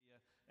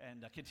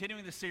And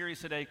continuing the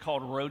series today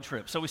called Road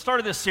Trip. So we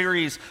started this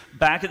series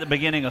back at the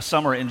beginning of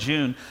summer in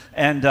June,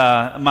 and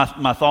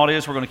my thought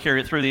is we're going to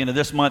carry it through the end of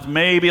this month,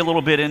 maybe a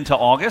little bit into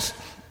August.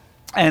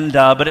 And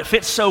but it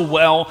fits so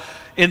well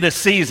in this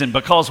season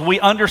because we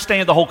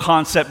understand the whole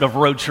concept of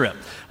road trip.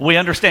 We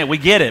understand, we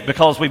get it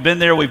because we've been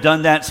there, we've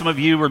done that. Some of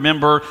you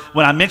remember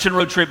when I mention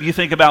road trip, you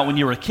think about when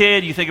you were a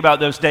kid, you think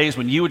about those days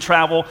when you would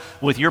travel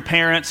with your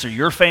parents or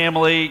your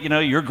family, you know,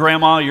 your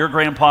grandma, your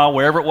grandpa,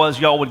 wherever it was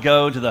y'all would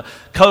go to the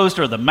coast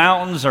or the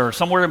mountains or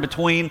somewhere in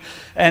between.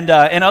 And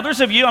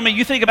others of you, I mean,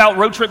 you think about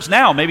road trips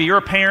now. Maybe you're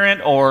a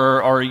parent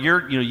or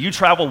you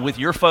travel with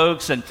your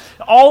folks, and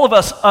all of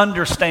us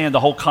understand the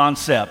whole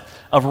concept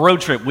of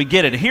road trip. We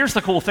get it. And here's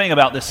the cool thing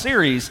about this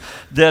series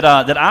that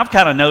I've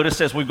kind of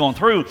noticed as we've gone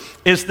through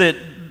is that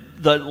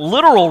the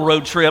literal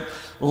road trip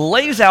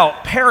lays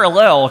out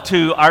parallel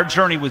to our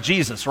journey with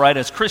Jesus, right,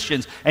 as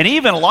Christians. And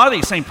even a lot of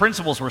these same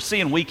principles we're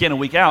seeing week in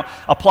and week out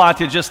apply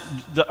to just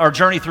our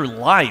journey through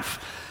life.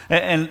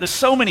 And there's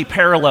so many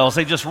parallels.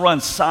 They just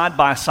run side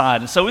by side.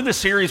 And so in this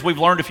series, we've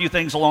learned a few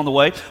things along the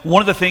way.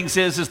 One of the things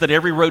is that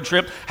every road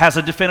trip has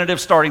a definitive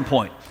starting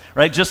point,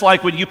 right? Just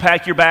like when you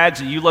pack your bags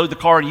and you load the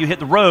car and you hit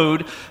the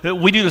road,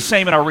 we do the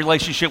same in our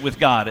relationship with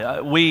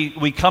God.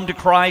 We come to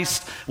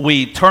Christ,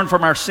 we turn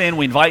from our sin,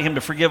 we invite Him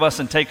to forgive us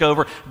and take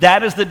over.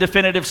 That is the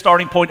definitive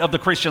starting point of the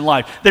Christian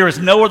life. There is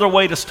no other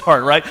way to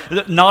start, right?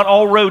 Not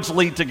all roads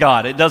lead to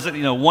God. It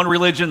doesn't, one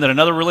religion, then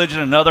another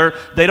religion, another.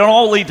 They don't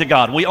all lead to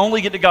God. We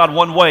only get to God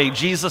one way.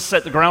 Jesus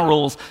set the ground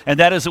rules, and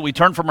that is that we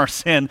turn from our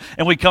sin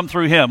and we come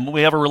through Him.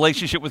 We have a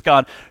relationship with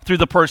God through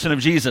the person of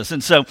Jesus.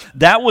 And so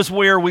that was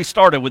where we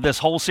started with this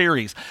whole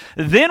series.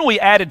 Then we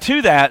added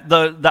to that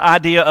the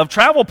idea of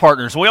travel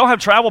partners. We all have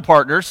travel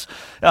partners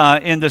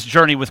in this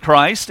journey with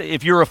Christ.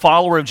 If you're a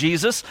follower of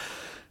Jesus,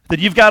 that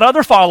you've got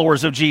other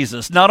followers of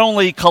Jesus, not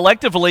only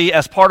collectively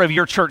as part of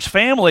your church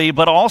family,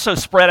 but also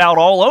spread out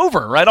all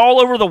over, right? All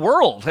over the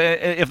world.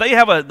 If they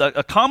have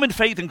a common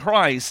faith in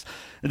Christ,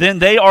 then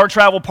they are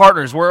travel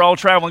partners. We're all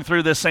traveling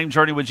through this same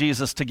journey with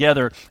Jesus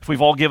together if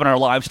we've all given our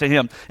lives to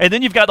Him. And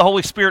then you've got the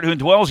Holy Spirit who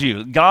indwells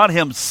you. God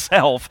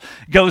Himself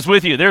goes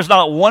with you. There's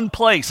not one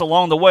place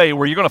along the way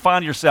where you're going to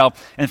find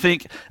yourself and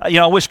think,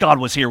 I wish God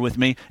was here with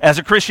me. As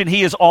a Christian,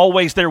 He is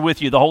always there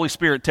with you. The Holy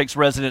Spirit takes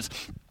residence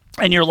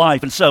in your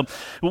life. And so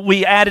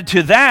we added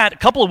to that a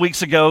couple of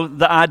weeks ago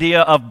the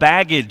idea of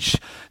baggage,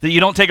 that you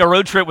don't take a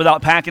road trip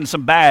without packing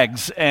some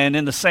bags. And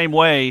in the same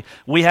way,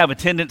 we have a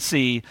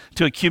tendency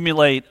to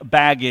accumulate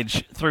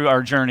baggage through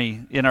our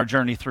journey, in our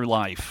journey through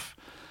life.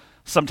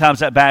 Sometimes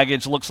that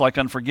baggage looks like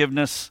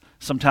unforgiveness.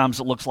 Sometimes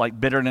it looks like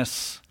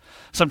bitterness.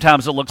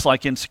 Sometimes it looks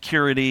like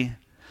insecurity.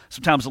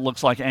 Sometimes it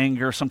looks like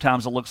anger.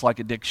 Sometimes it looks like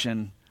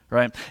addiction.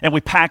 Right? And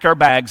we pack our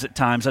bags at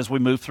times as we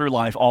move through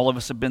life. All of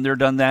us have been there,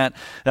 done that.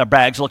 Our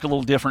bags look a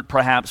little different,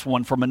 perhaps,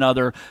 one from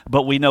another,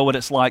 but we know what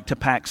it's like to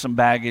pack some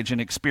baggage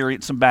and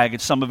experience some baggage.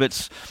 Some of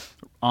it's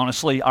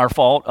honestly our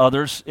fault.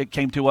 Others, it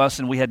came to us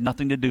and we had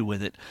nothing to do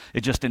with it.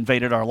 It just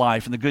invaded our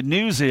life. And the good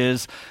news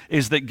is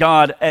that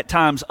God at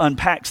times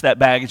unpacks that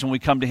baggage when we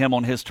come to Him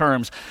on His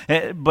terms.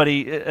 But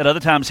at other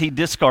times He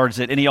discards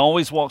it, and He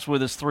always walks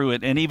with us through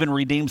it and even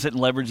redeems it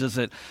and leverages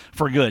it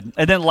for good.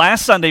 And then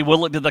last Sunday, we'll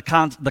look at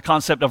the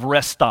concept of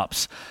rest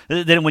stops.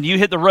 Then when you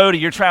hit the road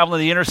and you're traveling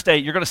the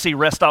interstate, you're going to see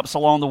rest stops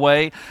along the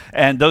way.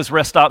 And those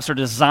rest stops are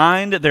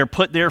designed. They're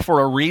put there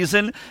for a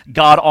reason.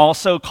 God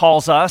also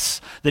calls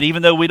us that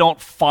even though we don't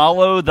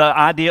follow the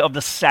idea of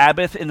the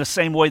Sabbath in the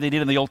same way they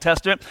did in the Old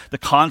Testament, the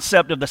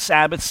concept of the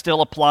Sabbath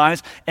still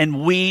applies,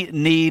 and we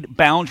need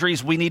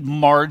boundaries, we need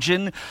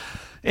margin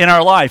in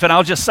our life. And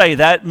I'll just say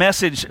that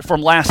message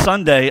from last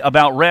Sunday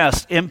about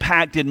rest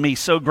impacted me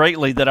so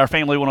greatly that our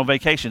family went on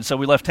vacation. So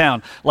we left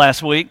town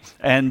last week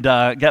and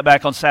got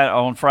back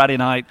on Friday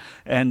night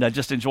and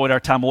just enjoyed our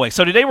time away.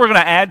 So today we're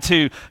going to add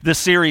to this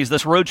series,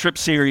 this road trip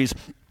series,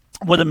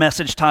 with a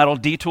message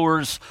titled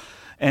Detours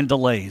and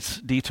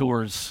Delays.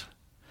 Detours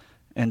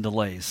and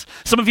Delays.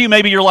 Some of you,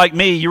 maybe you're like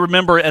me, you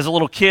remember as a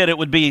little kid it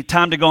would be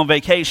time to go on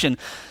vacation.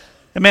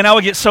 And man, I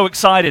would get so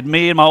excited.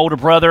 Me and my older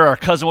brother, our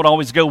cousin would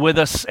always go with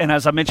us. And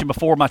as I mentioned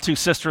before, my two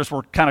sisters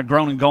were kind of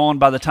grown and gone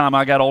by the time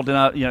I got old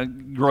enough,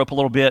 grew up a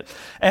little bit.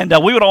 And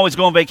we would always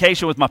go on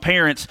vacation with my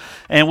parents.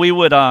 And we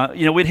would,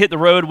 we'd hit the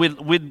road.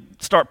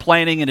 We'd start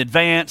planning in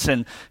advance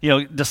and,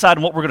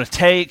 deciding what we're going to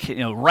take,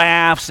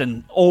 rafts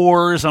and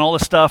oars and all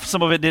this stuff.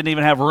 Some of it didn't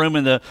even have room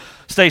in the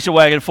station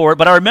wagon for it.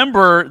 But I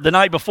remember the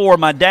night before,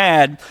 my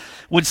dad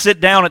would sit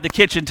down at the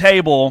kitchen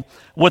table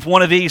with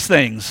one of these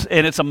things.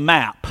 And it's a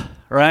map.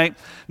 Right?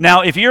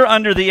 Now, if you're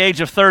under the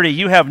age of 30,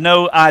 you have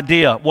no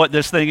idea what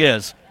this thing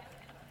is.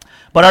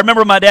 But I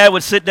remember my dad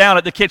would sit down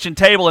at the kitchen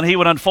table and he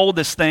would unfold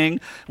this thing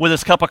with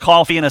his cup of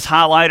coffee and his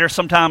highlighter.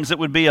 Sometimes it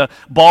would be a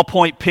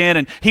ballpoint pen,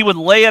 and he would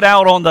lay it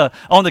out on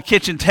the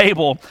kitchen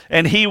table,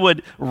 and he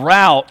would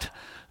route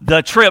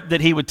the trip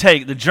that he would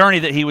take, the journey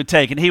that he would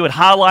take, and he would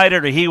highlight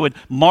it or he would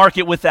mark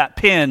it with that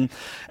pen.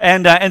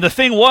 And the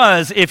thing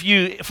was, if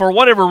you, for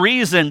whatever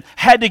reason,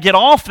 had to get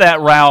off that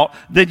route,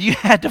 then you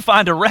had to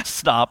find a rest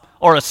stop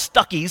or a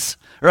Stuckey's,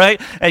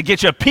 right? And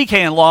get you a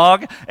pecan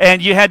log,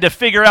 and you had to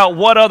figure out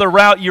what other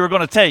route you were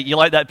going to take. You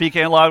like that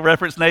pecan log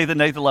reference, Nathan?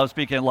 Nathan loves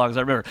pecan logs,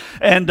 I remember.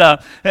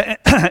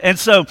 And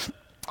so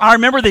I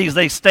remember these.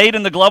 They stayed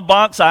in the glove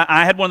box.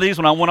 I had one of these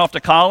when I went off to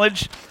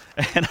college,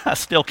 and I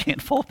still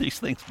can't fold these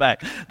things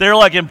back. They're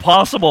like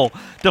impossible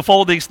to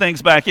fold these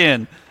things back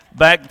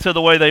to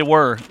the way they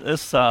were.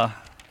 This,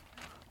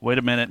 wait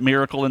a minute,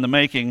 miracle in the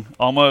making,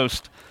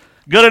 almost.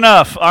 Good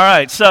enough. All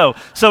right, so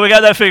we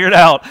got that figured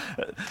out.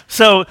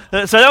 So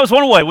that was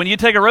one way. When you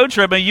take a road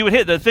trip and you would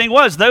hit, the thing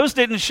was, those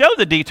didn't show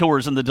the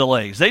detours and the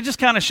delays. They just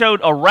kind of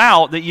showed a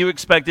route that you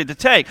expected to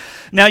take.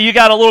 Now, you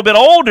got a little bit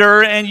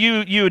older and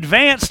you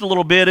advanced a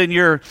little bit in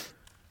your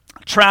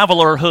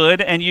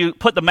travelerhood, and you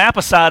put the map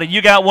aside and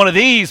you got one of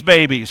these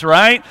babies,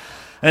 right?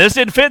 And this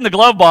didn't fit in the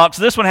glove box.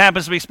 This one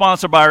happens to be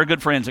sponsored by our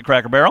good friends at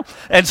Cracker Barrel.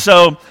 And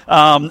so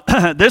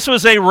this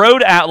was a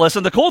road atlas.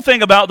 And the cool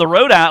thing about the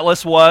road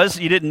atlas was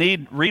you didn't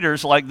need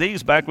readers like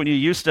these back when you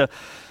used to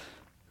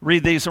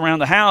read these around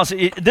the house.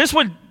 This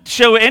would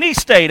show any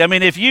state. I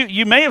mean, if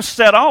you may have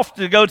set off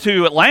to go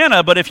to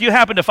Atlanta, but if you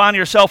happen to find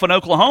yourself in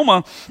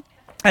Oklahoma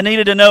and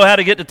needed to know how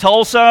to get to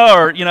Tulsa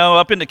or,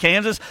 up into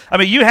Kansas, I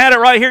mean, you had it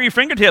right here at your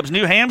fingertips.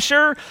 New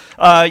Hampshire,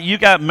 you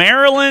got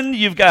Maryland,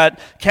 you've got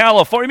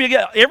California. I mean, you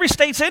got, every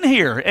state's in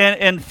here.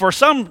 And for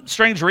some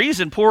strange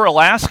reason, poor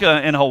Alaska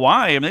and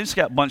Hawaii, I mean, they just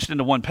got bunched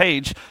into one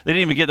page. They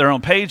didn't even get their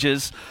own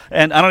pages.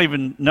 And I don't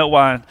even know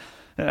why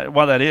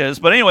that is.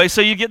 But anyway,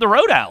 so you get the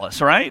road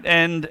atlas, right?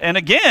 And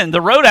again,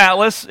 the road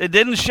atlas, it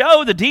didn't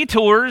show the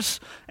detours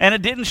and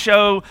it didn't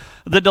show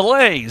the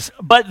delays.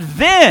 But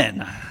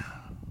then,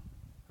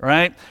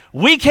 right,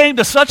 we came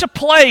to such a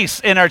place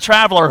in our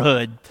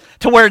travelerhood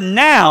to where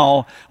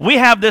now we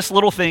have this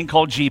little thing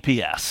called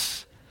GPS.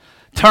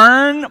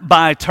 Turn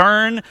by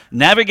turn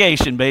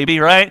navigation, baby,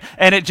 right?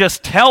 And it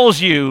just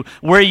tells you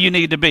where you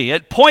need to be.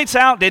 It points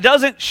out, it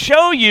doesn't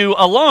show you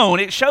alone,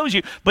 it shows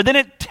you, but then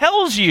it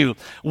tells you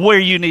where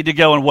you need to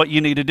go and what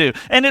you need to do.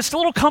 And it's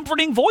little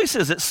comforting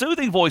voices, it's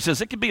soothing voices.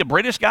 It could be a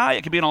British guy,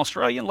 it could be an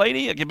Australian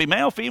lady, it could be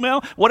male,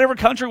 female, whatever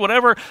country,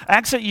 whatever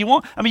accent you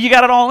want. I mean, you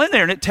got it all in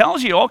there, and it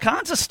tells you all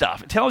kinds of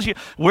stuff. It tells you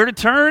where to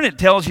turn, it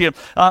tells you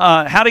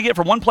how to get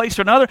from one place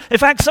to another. In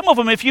fact, some of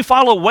them, if you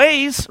follow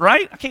Waze,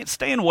 right? I can't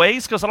stand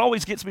Waze because it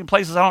always gets me in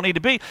places I don't need to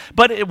be.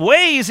 But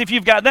Waze, if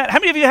you've got that, how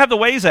many of you have the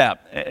Waze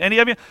app? Any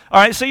of you? All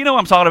right, so you know what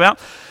I'm talking about.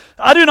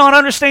 I do not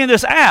understand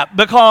this app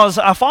because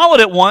I followed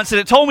it once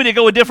and it told me to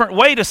go a different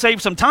way to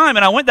save some time,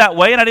 and I went that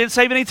way and I didn't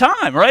save any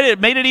time, right?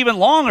 It made it even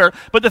longer.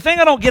 But the thing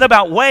I don't get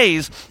about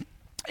Waze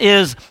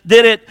is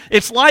that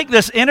it's like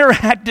this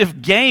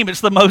interactive game.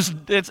 It's the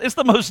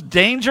most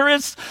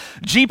dangerous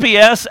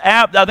GPS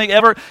app I think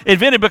ever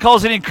invented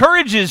because it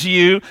encourages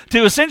you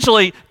to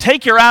essentially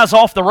take your eyes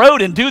off the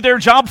road and do their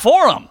job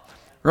for them.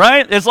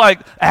 Right? It's like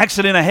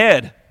accident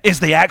ahead.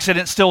 Is the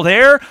accident still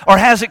there, or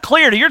has it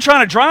cleared? You're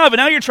trying to drive, and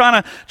now you're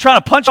trying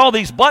to punch all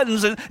these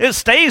buttons, and it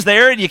stays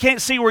there, and you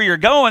can't see where you're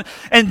going.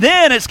 And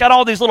then it's got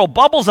all these little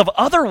bubbles of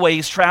other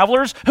Waze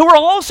travelers who are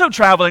also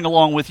traveling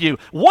along with you.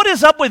 What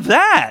is up with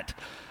that?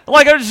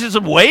 Like, are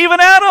just waving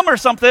at them or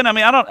something? I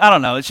mean, I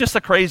don't know. It's just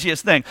the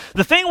craziest thing.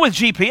 The thing with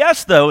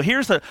GPS, though,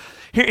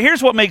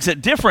 here's what makes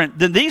it different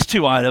than these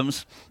two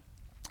items,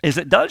 is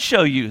it does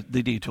show you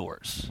the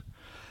detours.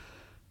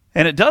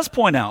 And it does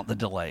point out the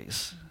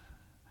delays.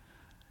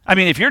 I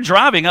mean, if you're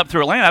driving up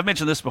through Atlanta, I've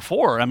mentioned this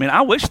before. I mean,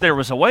 I wish there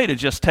was a way to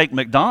just take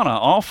McDonough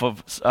off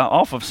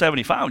of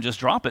 75 and just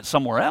drop it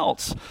somewhere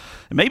else.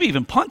 And maybe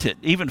even punt it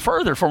even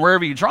further from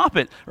wherever you drop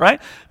it,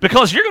 right?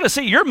 Because you're going to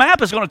see your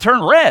map is going to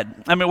turn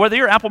red. I mean, whether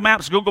you're Apple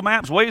Maps, Google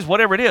Maps, Waze,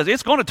 whatever it is,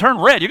 it's going to turn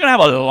red. You're going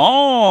to have a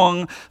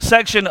long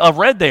section of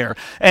red there.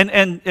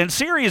 And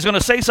Siri is going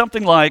to say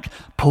something like,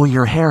 pull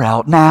your hair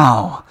out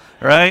now,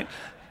 right?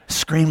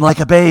 Scream like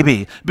a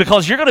baby,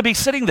 because you're going to be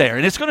sitting there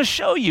and it's going to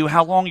show you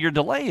how long your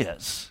delay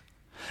is.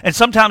 And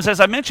sometimes, as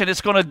I mentioned,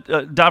 it's going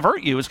to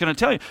divert you. It's going to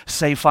tell you,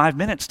 save 5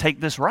 minutes, take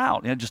this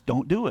route. Just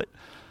don't do it.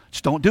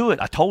 Just don't do it.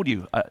 I told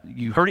you.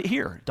 You heard it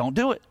here. Don't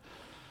do it.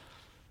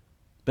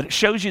 But it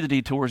shows you the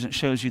detours and it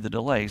shows you the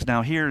delays.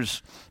 Now,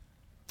 here's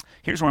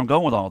where I'm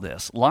going with all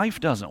this.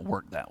 Life doesn't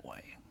work that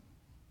way.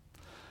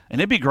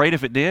 And it'd be great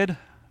if it did,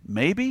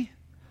 maybe.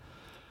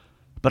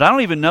 But I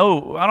don't even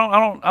know,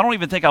 I don't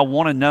even think I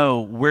want to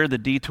know where the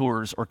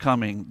detours are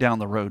coming down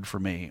the road for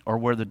me or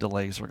where the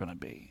delays are going to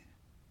be.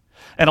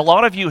 And a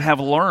lot of you have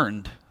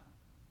learned,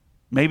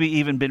 maybe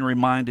even been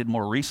reminded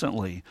more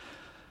recently,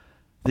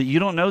 that you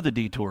don't know the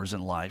detours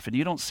in life and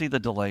you don't see the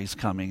delays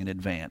coming in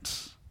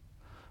advance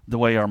the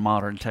way our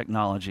modern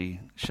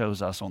technology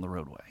shows us on the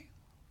roadway.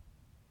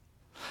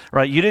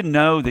 Right? You didn't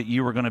know that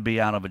you were going to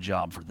be out of a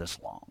job for this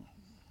long.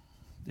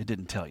 It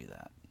didn't tell you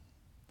that.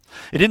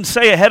 It didn't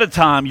say ahead of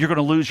time you're going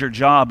to lose your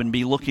job and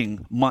be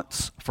looking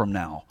months from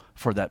now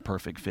for that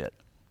perfect fit.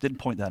 It didn't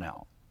point that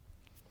out.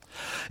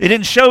 It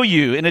didn't show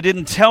you and it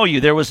didn't tell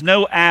you. There was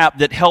no app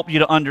that helped you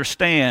to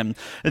understand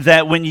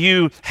that when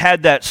you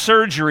had that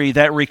surgery,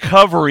 that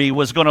recovery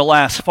was going to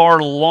last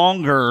far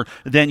longer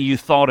than you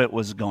thought it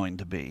was going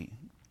to be.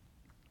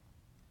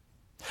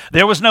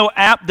 There was no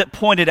app that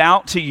pointed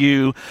out to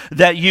you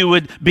that you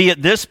would be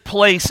at this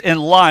place in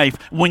life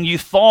when you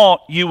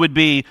thought you would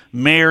be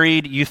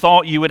married, you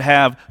thought you would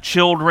have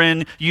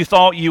children, you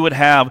thought you would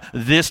have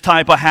this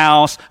type of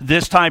house,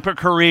 this type of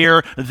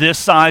career, this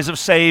size of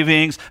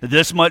savings,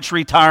 this much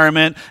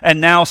retirement,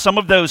 and now some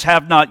of those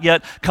have not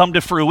yet come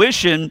to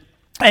fruition.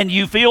 And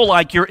you feel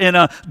like you're in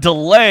a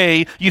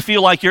delay, you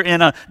feel like you're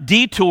in a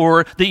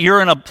detour, that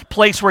you're in a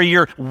place where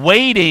you're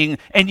waiting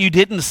and you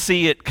didn't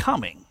see it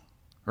coming,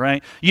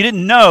 right? You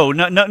didn't know,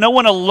 no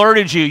one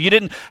alerted you. You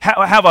didn't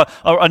have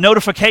a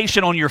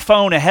notification on your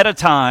phone ahead of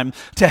time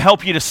to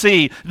help you to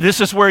see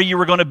this is where you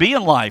were going to be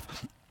in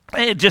life.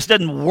 It just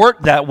doesn't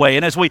work that way.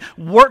 And as we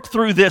work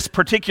through this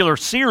particular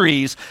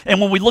series, and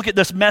when we look at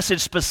this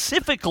message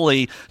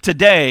specifically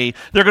today,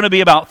 there are going to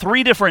be about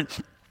 3 different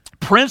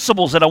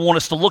principles that I want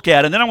us to look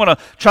at, and then I'm going to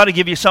try to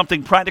give you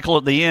something practical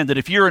at the end, that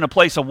if you're in a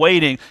place of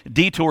waiting,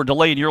 detour,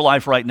 delay in your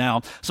life right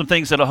now, some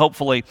things that will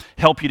hopefully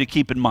help you to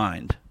keep in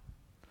mind.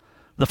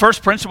 The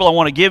first principle I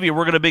want to give you,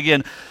 we're going to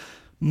begin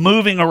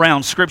moving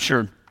around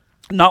Scripture.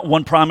 Not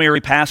one primary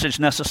passage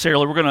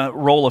necessarily. We're going to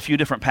roll a few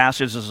different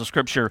passages of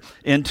Scripture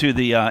into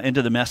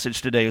the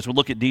message today as we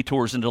look at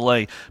detours and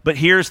delay. But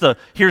here's the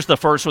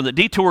first one: that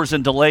detours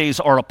and delays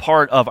are a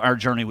part of our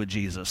journey with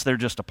Jesus. They're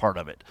just a part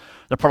of it.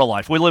 They're part of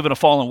life. We live in a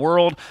fallen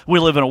world. We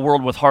live in a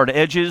world with hard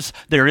edges.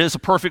 There is a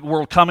perfect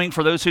world coming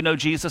for those who know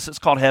Jesus. It's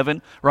called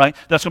heaven, right?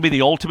 That's going to be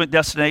the ultimate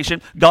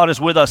destination. God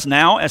is with us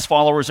now as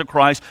followers of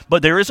Christ,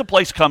 but there is a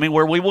place coming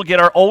where we will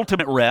get our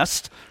ultimate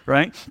rest,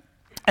 right?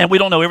 And we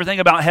don't know everything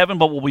about heaven,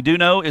 but what we do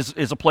know is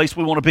a place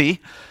we want to be,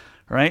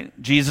 right?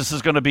 Jesus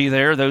is going to be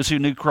there. Those who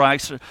knew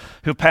Christ,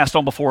 who passed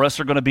on before us,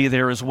 are going to be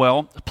there as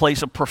well, a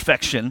place of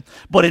perfection.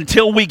 But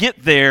until we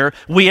get there,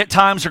 we at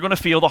times are going to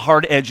feel the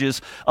hard edges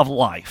of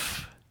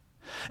life.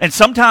 And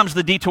sometimes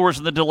the detours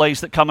and the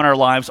delays that come in our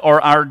lives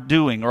are our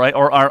doing, right,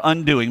 or our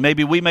undoing.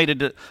 Maybe we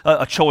made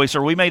a choice,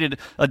 or we made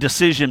a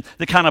decision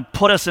that kind of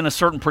put us in a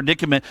certain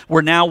predicament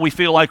where now we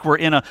feel like we're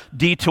in a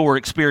detour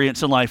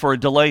experience in life, or a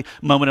delay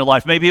moment in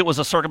life. Maybe it was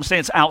a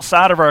circumstance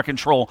outside of our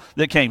control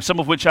that came, some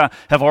of which I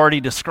have already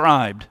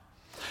described.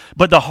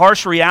 But the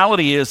harsh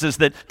reality is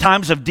that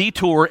times of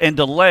detour and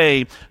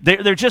delay,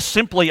 they're just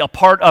simply a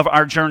part of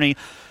our journey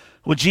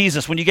with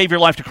Jesus. When you gave your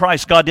life to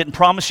Christ, God didn't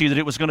promise you that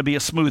it was going to be a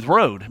smooth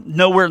road.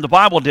 Nowhere in the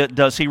Bible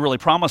does He really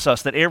promise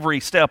us that every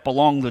step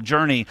along the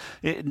journey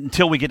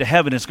until we get to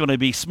heaven is going to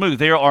be smooth.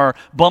 There are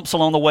bumps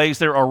along the ways,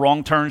 there are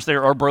wrong turns,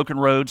 there are broken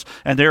roads,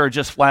 and there are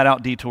just flat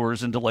out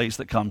detours and delays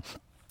that come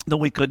that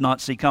we could not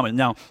see coming.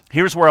 Now,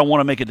 here's where I want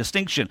to make a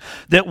distinction,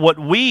 that what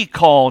we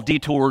call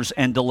detours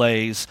and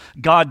delays,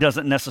 God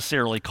doesn't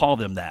necessarily call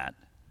them that.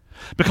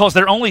 Because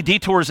they're only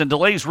detours and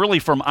delays really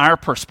from our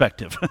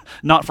perspective,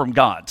 not from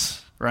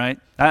God's. Right?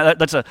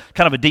 That's a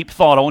kind of a deep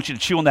thought. I want you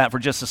to chew on that for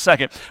just a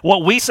second.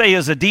 What we say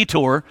is a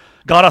detour.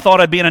 God, I thought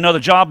I'd be in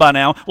another job by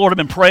now. Lord, I've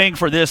been praying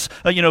for this,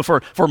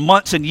 for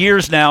months and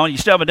years now, and you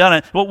still haven't done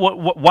it.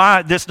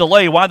 Why this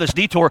delay? Why this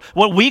detour?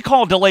 What we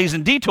call delays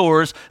and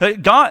detours,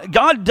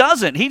 God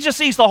doesn't. He just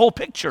sees the whole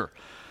picture.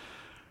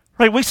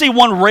 Right? We see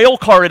one rail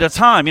car at a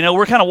time.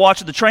 We're kind of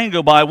watching the train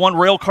go by, one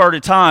rail car at a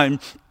time.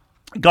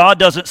 God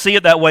doesn't see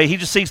it that way. He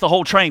just sees the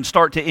whole train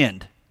start to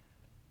end.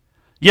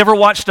 You ever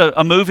watched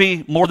a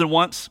movie more than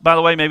once? By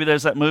the way, maybe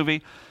there's that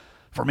movie.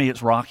 For me,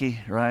 it's Rocky,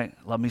 right?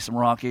 Love me some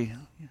Rocky.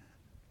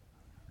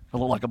 I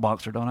look like a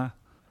boxer, don't I?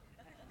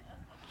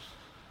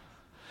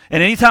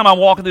 And anytime I'm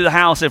walking through the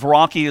house, if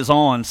Rocky is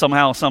on,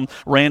 somehow, some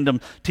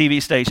random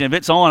TV station, if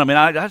it's on,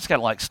 I just got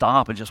to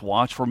stop and just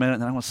watch for a minute,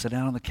 and then I'm going to sit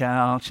down on the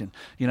couch and,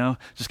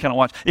 just kind of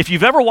watch. If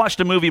you've ever watched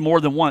a movie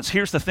more than once,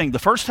 here's the thing. The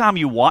first time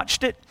you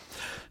watched it,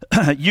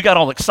 you got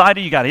all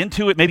excited, you got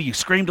into it, maybe you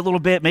screamed a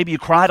little bit, maybe you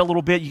cried a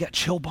little bit, you got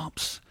chill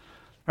bumps,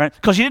 right?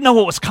 Because you didn't know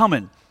what was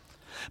coming.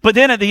 But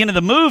then at the end of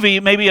the movie,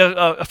 maybe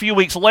a few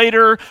weeks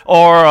later,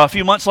 or a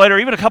few months later,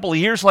 even a couple of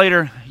years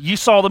later, you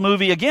saw the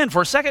movie again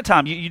for a second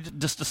time. You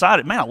just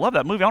decided, man, I love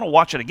that movie, I want to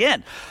watch it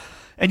again.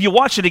 And you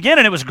watched it again,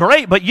 and it was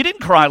great, but you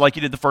didn't cry like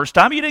you did the first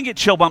time. You didn't get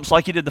chill bumps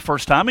like you did the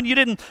first time, and you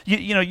didn't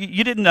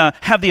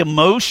have the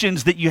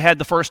emotions that you had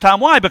the first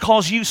time. Why?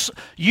 Because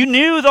you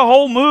knew the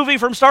whole movie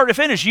from start to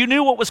finish. You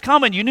knew what was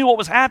coming. You knew what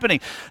was happening.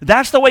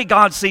 That's the way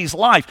God sees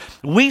life.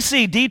 We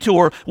see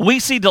detour. We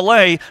see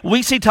delay.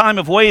 We see time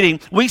of waiting.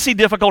 We see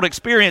difficult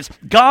experience.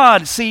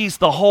 God sees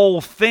the whole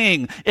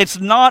thing. It's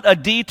not a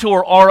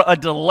detour or a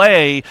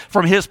delay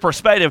from His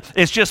perspective.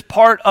 It's just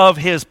part of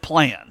His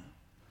plan.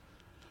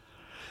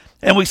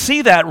 And we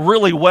see that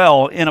really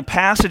well in a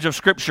passage of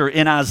Scripture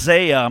in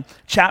Isaiah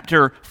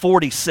chapter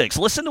 46.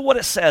 Listen to what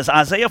it says,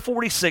 Isaiah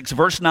 46,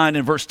 verse 9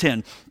 and verse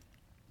 10.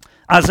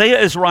 Isaiah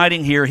is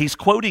writing here, he's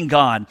quoting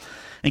God,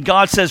 and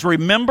God says,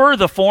 "Remember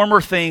the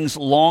former things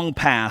long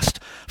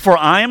past, for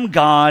I am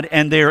God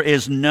and there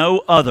is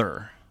no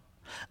other.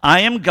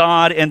 I am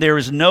God and there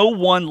is no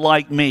one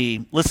like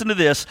me." Listen to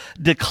this,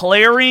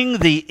 declaring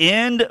the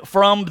end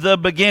from the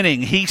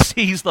beginning. He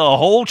sees the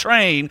whole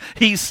train.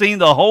 He's seen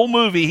the whole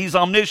movie. He's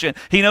omniscient.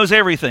 He knows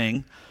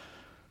everything.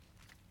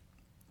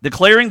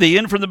 declaring the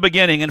end from the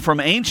beginning and from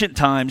ancient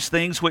times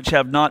things which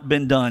have not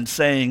been done,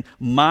 saying,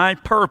 my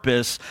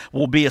purpose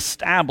will be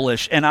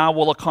established and I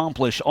will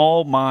accomplish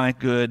all my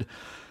good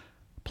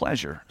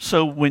pleasure.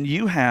 So when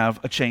you have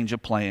a change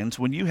of plans,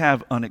 when you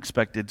have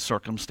unexpected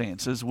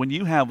circumstances, when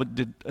you have a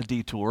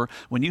detour,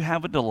 when you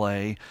have a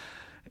delay,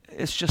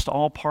 it's just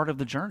all part of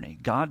the journey.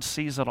 God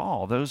sees it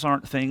all. Those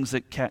aren't things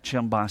that catch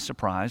him by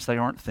surprise. They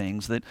aren't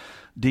things that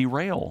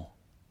derail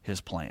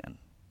his plan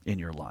in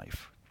your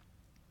life.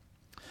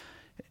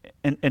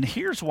 And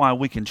here's why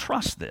we can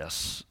trust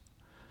this.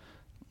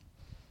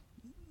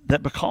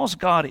 That because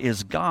God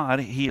is God,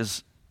 he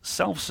is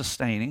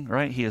self-sustaining,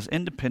 right? He is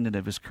independent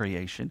of his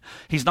creation.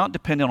 He's not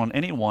dependent on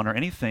anyone or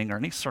anything or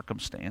any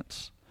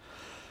circumstance.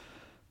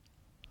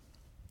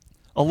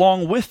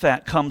 Along with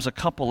that comes a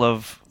couple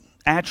of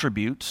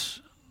attributes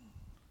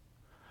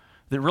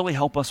that really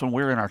help us when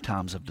we're in our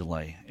times of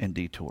delay and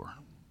detour.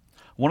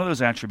 One of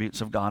those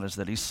attributes of God is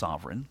that he's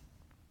sovereign,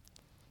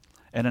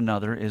 and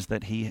another is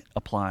that he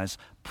applies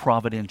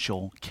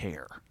providential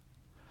care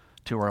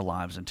to our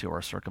lives and to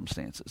our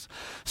circumstances.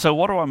 So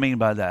what do I mean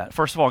by that?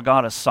 First of all,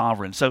 God is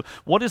sovereign. So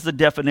what is the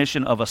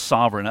definition of a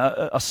sovereign?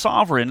 A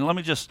sovereign, let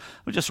me just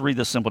read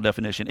this simple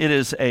definition. It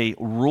is a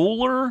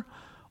ruler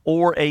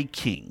or a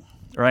king,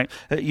 right?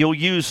 You'll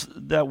use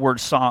that word,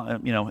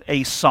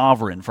 a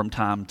sovereign from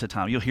time to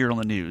time. You'll hear it on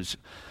the news.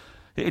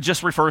 It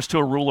just refers to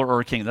a ruler or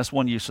a king. That's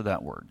one use of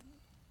that word.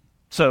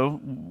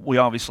 So we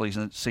obviously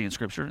see in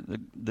Scripture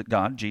that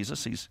God,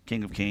 Jesus, he's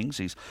King of Kings,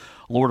 he's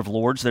Lord of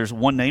Lords. There's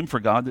one name for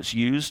God that's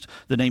used,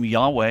 the name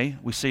Yahweh.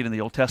 We see it in the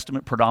Old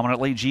Testament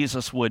predominantly.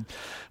 Jesus would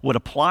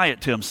apply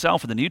it to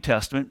himself in the New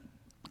Testament,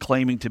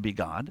 claiming to be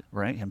God,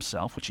 right,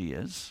 himself, which he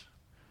is.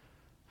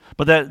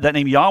 But that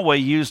name Yahweh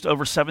used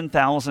over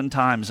 7,000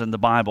 times in the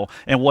Bible,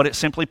 and what it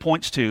simply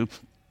points to,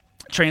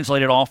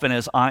 translated often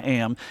as I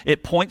am,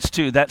 it points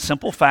to that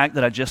simple fact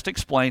that I just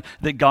explained,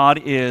 that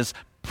God is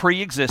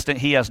pre-existent.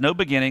 He has no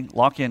beginning.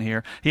 Lock in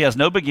here. He has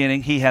no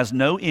beginning. He has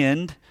no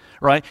end,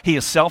 right? He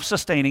is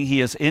self-sustaining.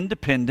 He is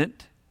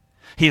independent.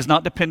 He is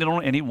not dependent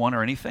on anyone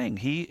or anything.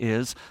 He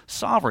is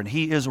sovereign.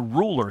 He is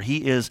ruler.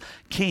 He is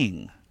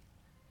king.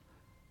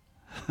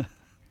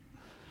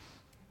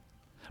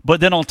 But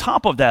then on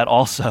top of that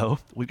also,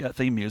 we've got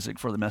theme music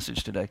for the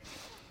message today.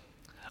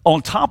 On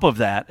top of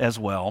that as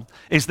well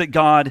is that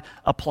God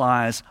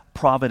applies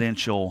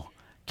providential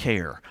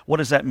care. What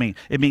does that mean?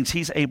 It means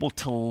he's able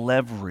to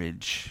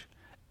leverage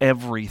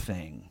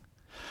everything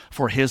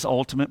for his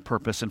ultimate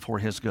purpose and for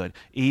his good.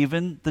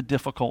 Even the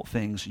difficult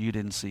things you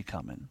didn't see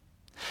coming.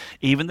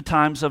 Even the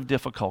times of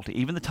difficulty,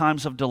 even the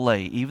times of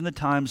delay, even the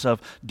times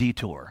of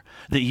detour,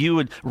 that you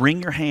would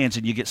wring your hands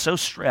and you get so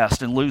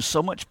stressed and lose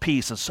so much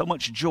peace and so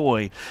much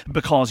joy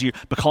because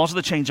of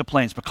the change of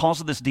plans,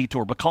 because of this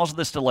detour, because of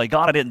this delay.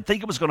 God, I didn't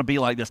think it was going to be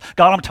like this.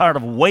 God, I'm tired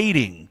of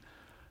waiting,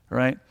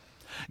 right?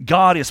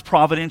 God is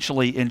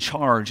providentially in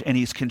charge, and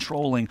he's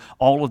controlling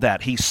all of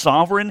that. He's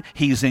sovereign.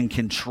 He's in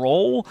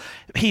control.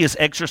 He is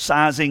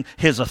exercising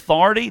his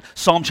authority.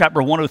 Psalm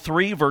chapter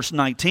 103, verse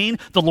 19,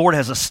 the Lord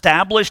has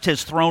established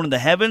his throne in the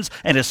heavens,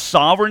 and his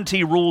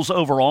sovereignty rules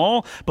over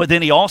all. But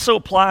then he also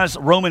applies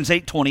Romans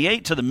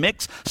 8:28 to the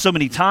mix so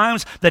many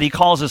times that he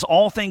causes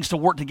all things to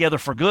work together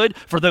for good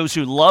for those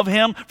who love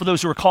him, for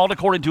those who are called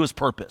according to his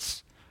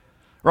purpose.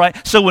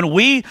 Right? So when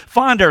we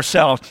find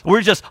ourselves,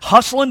 we're just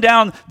hustling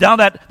down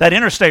that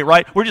interstate,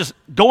 right? We're just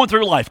going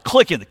through life,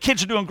 clicking. The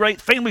kids are doing great,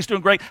 family's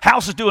doing great,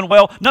 house is doing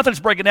well, nothing's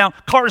breaking down,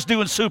 car's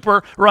doing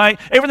super, right?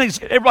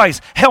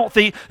 Everybody's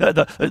healthy,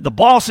 the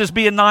boss is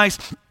being nice.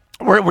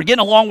 We're getting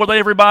along with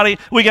everybody.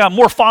 We got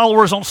more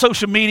followers on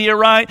social media,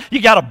 right?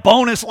 You got a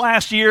bonus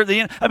last year.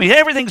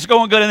 Everything's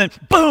going good, and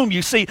then boom,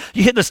 you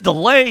hit this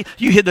delay,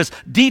 you hit this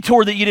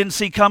detour that you didn't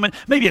see coming.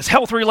 Maybe it's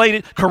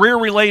health-related,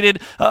 career-related,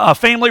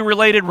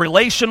 family-related,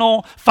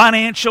 relational,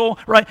 financial,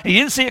 right? And you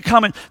didn't see it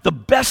coming. The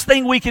best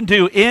thing we can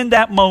do in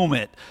that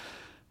moment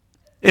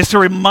is to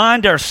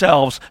remind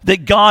ourselves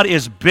that God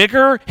is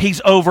bigger, he's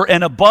over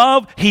and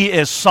above, he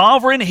is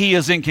sovereign, he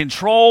is in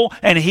control,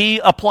 and he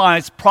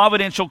applies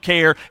providential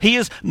care. He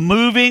is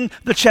moving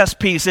the chess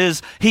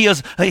pieces. He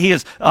is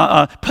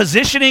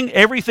positioning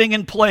everything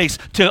in place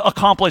to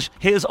accomplish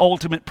his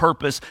ultimate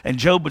purpose. And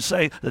Job would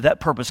say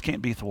that purpose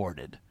can't be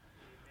thwarted,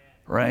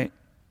 right?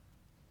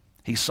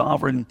 He's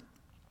sovereign,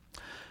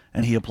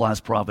 and he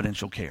applies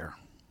providential care.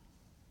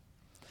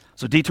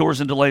 So detours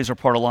and delays are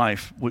part of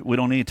life. We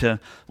don't need to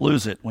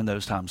lose it when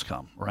those times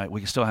come, right? We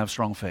can still have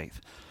strong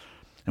faith,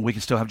 and we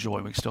can still have joy.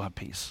 We can still have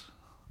peace.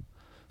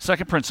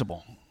 Second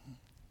principle.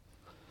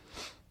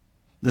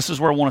 This is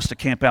where I want us to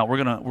camp out.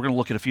 We're gonna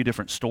look at a few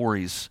different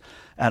stories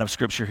out of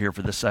Scripture here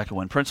for this second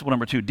one. Principle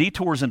number 2,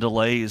 detours and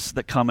delays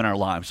that come in our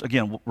lives.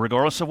 Again,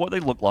 regardless of what they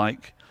look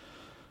like,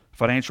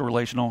 financial,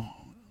 relational,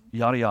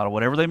 yada, yada,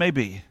 whatever they may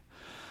be,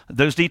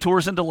 those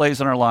detours and delays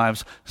in our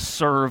lives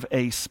serve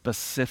a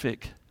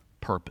specific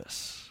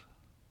purpose.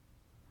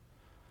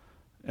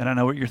 And I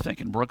know what you're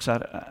thinking, Brooks. I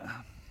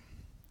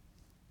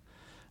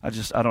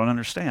don't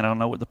understand. I don't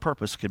know what the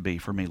purpose could be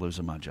for me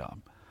losing my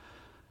job.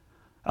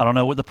 I don't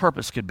know what the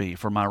purpose could be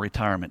for my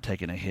retirement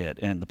taking a hit,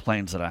 and the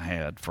plans that I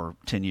had for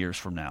 10 years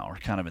from now are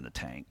kind of in the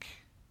tank.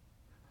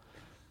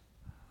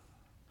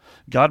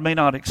 God may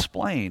not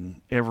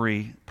explain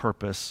every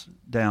purpose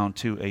down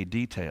to a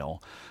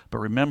detail, but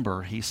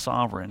remember, He's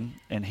sovereign,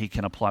 and He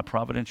can apply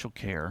providential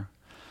care,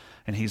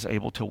 and He's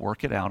able to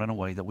work it out in a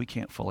way that we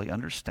can't fully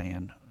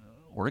understand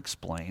or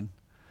explain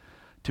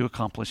to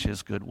accomplish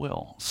His good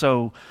will.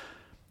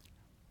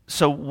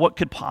 So what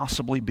could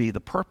possibly be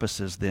the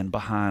purposes then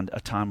behind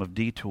a time of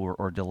detour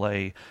or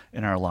delay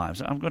in our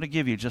lives? I'm going to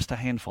give you just a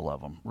handful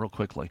of them real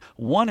quickly.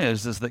 One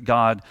is that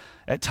God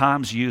at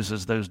times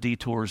uses those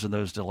detours and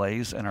those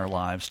delays in our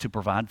lives to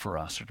provide for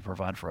us or to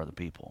provide for other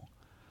people.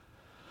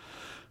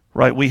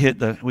 Right? We hit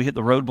the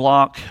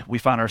roadblock. We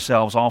find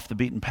ourselves off the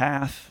beaten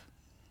path.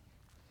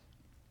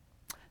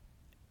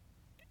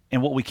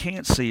 And what we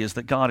can't see is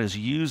that God is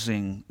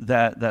using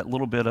that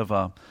little bit of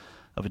a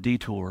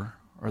detour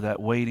or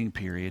that waiting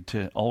period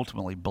to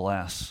ultimately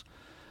bless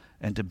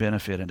and to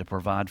benefit and to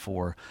provide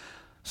for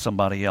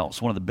somebody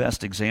else. One of the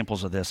best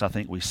examples of this I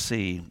think we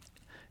see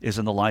is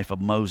in the life of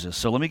Moses.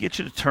 So let me get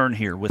you to turn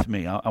here with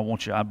me.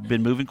 I've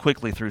been moving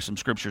quickly through some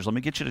scriptures. Let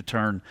me get you to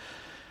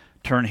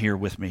turn here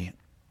with me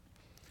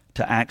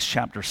to Acts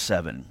chapter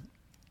 7.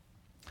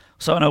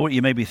 So I know what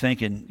you may be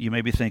thinking. You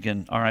may be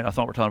thinking, all right, I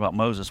thought we were talking about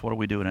Moses. What are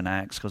we doing in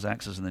Acts? Because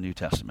Acts is in the New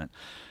Testament.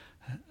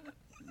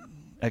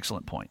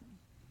 Excellent point.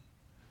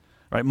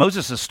 Right,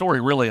 Moses' story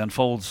really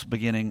unfolds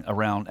beginning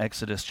around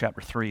Exodus chapter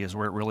 3 is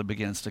where it really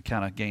begins to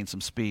kind of gain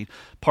some speed.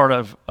 Part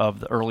of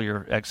the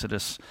earlier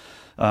Exodus,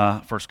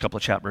 first couple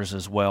of chapters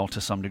as well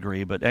to some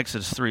degree, but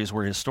Exodus 3 is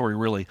where his story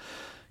really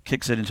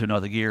kicks it into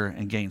another gear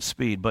and gains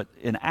speed. But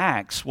in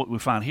Acts, what we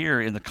find here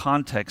in the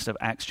context of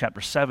Acts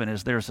chapter 7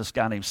 is there's this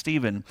guy named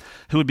Stephen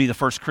who would be the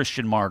first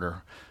Christian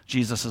martyr.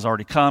 Jesus has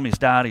already come, He's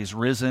died, He's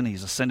risen,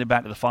 He's ascended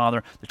back to the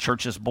Father, the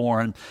church is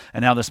born,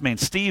 and now this man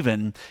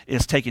Stephen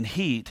is taking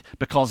heat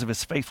because of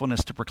his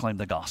faithfulness to proclaim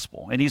the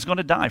gospel. And he's going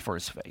to die for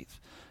his faith.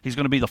 He's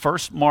going to be the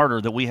first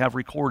martyr that we have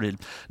recorded,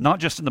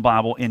 not just in the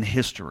Bible, in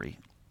history.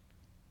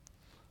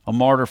 A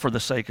martyr for the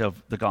sake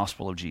of the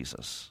gospel of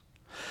Jesus.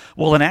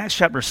 Well, in Acts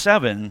chapter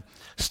 7,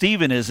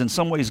 Stephen is in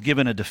some ways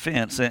given a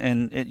defense,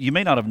 and you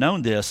may not have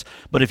known this,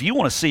 but if you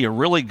want to see a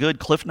really good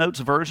Cliff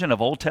Notes version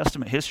of Old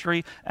Testament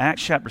history,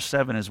 Acts chapter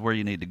 7 is where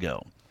you need to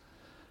go.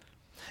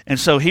 And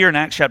so here in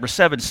Acts chapter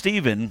 7,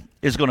 Stephen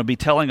is going to be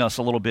telling us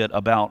a little bit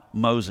about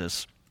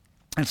Moses.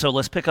 And so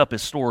let's pick up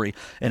his story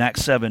in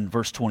Acts 7,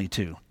 verse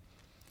 22.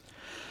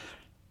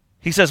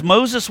 He says,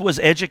 Moses was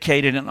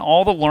educated in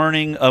all the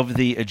learning of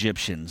the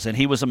Egyptians, and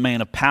he was a man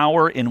of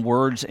power in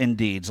words and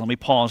deeds. Let me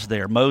pause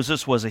there.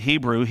 Moses was a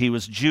Hebrew. He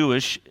was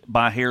Jewish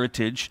by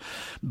heritage,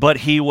 but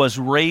he was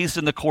raised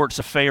in the courts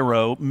of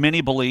Pharaoh.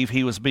 Many believe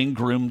he was being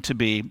groomed to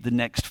be the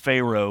next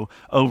Pharaoh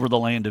over the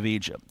land of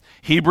Egypt.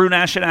 Hebrew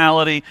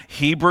nationality,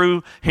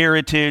 Hebrew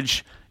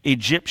heritage,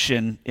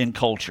 Egyptian in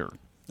culture.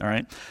 All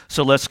right,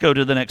 so let's go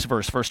to the next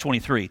verse, verse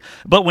 23.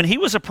 But when he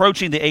was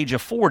approaching the age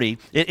of 40,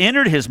 it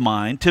entered his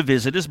mind to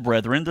visit his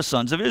brethren, the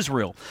sons of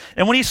Israel.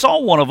 And when he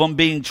saw one of them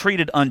being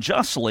treated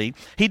unjustly,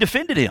 he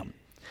defended him.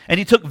 And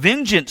he took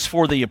vengeance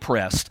for the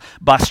oppressed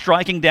by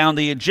striking down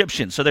the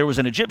Egyptian. So there was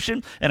an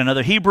Egyptian and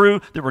another Hebrew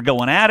that were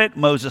going at it.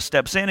 Moses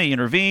steps in, he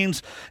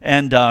intervenes,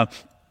 and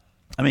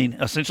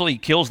essentially he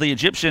kills the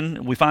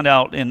Egyptian. We find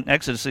out in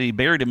Exodus that he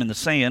buried him in the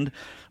sand.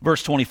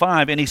 Verse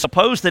 25, and he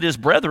supposed that his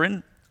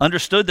brethren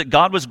understood that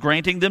God was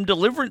granting them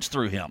deliverance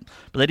through him,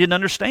 but they didn't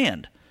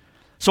understand.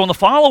 So on the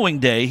following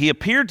day, he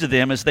appeared to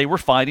them as they were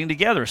fighting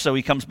together. So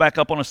he comes back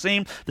up on a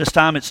scene. This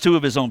time it's two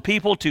of his own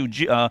people, two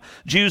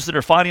Jews that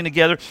are fighting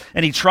together.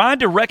 And he tried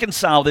to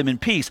reconcile them in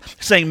peace,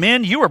 saying,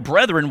 men, you are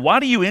brethren. Why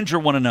do you injure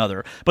one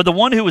another? But the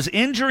one who was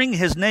injuring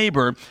his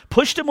neighbor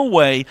pushed him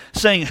away,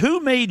 saying, who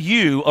made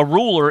you a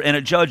ruler and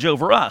a judge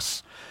over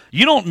us?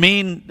 You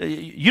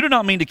do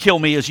not mean to kill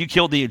me as you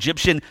killed the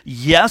Egyptian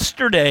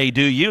yesterday,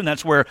 do you? And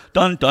that's where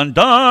dun dun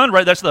dun,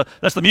 right? That's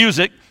the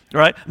music,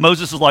 right?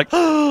 Moses is like,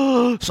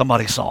 oh,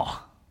 somebody saw.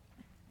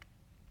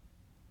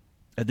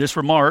 At this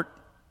remark,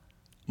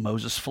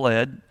 Moses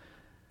fled,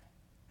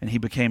 and he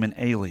became an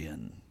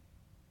alien,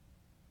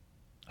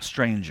 a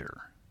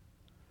stranger,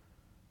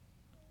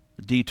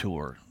 a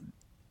detour,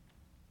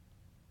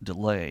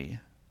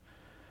 delay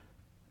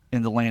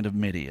in the land of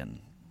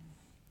Midian,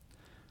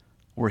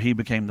 where he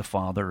became the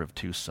father of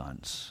two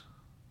sons.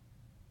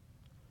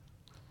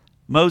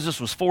 Moses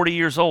was 40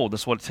 years old.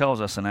 That's what it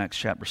tells us in Acts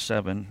chapter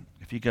 7.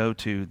 If you go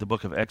to the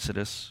book of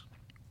Exodus,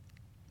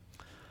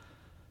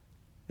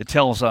 it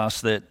tells us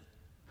that,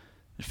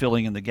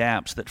 filling in the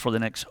gaps, that for the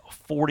next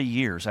 40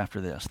 years after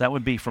this, that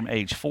would be from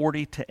age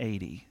 40 to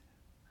 80,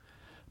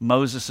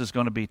 Moses is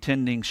going to be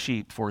tending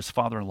sheep for his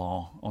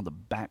father-in-law on the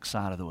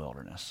backside of the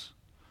wilderness.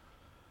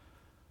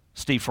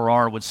 Steve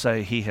Farrar would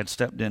say he had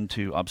stepped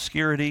into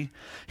obscurity.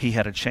 He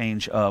had a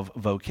change of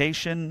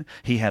vocation.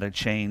 He had a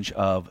change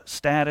of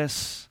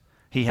status.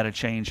 He had a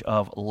change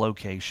of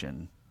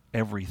location.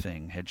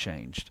 Everything had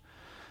changed.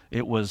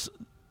 It was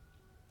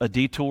a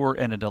detour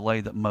and a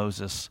delay that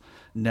Moses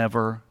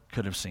never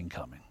could have seen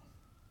coming.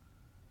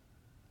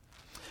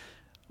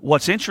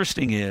 What's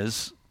interesting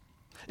is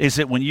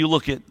that when you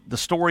look at the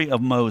story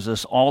of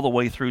Moses all the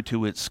way through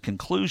to its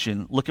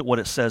conclusion, look at what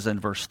it says in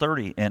verse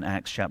 30 in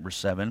Acts chapter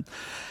 7.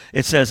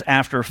 It says,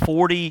 after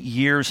 40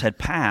 years had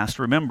passed,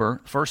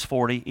 remember, first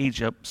 40,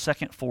 Egypt,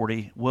 second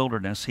 40,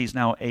 wilderness. He's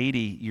now 80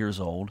 years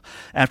old.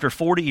 After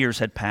 40 years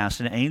had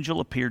passed, an angel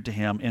appeared to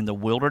him in the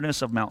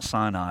wilderness of Mount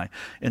Sinai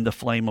in the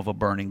flame of a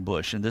burning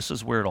bush. And this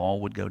is where it all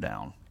would go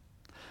down.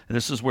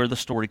 This is where the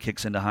story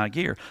kicks into high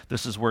gear.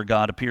 This is where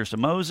God appears to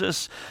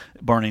Moses,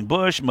 burning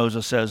bush.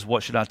 Moses says,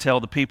 what should I tell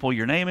the people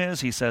your name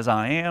is? He says,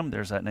 I am.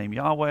 There's that name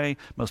Yahweh,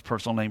 most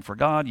personal name for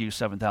God, used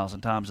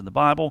 7,000 times in the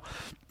Bible.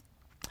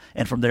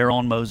 And from there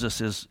on,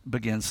 Moses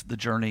begins the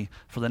journey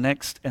for the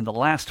next and the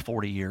last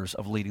 40 years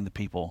of leading the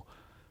people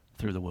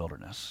through the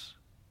wilderness.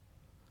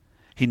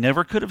 He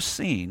never could have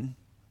seen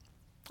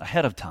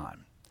ahead of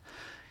time.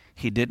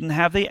 He didn't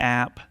have the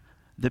app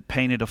that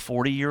painted a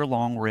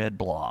 40-year-long red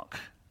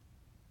block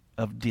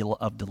of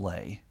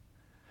delay.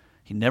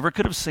 He never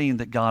could have seen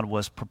that God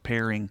was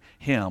preparing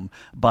him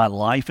by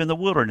life in the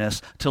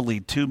wilderness to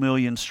lead 2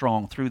 million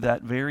strong through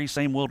that very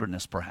same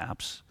wilderness,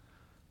 perhaps,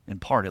 in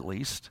part at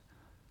least.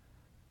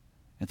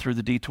 And through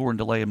the detour and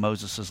delay of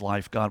Moses'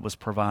 life, God was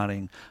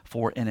providing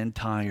for an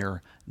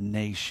entire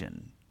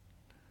nation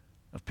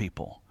of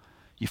people.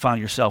 You find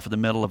yourself in the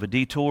middle of a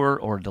detour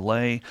or a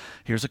delay.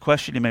 Here's a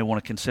question you may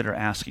want to consider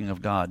asking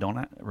of God.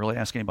 Don't really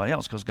ask anybody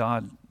else, because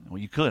God, well,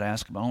 you could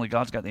ask, but only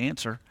God's got the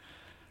answer.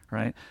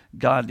 Right?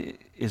 God,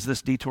 is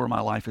this detour in my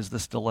life, is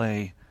this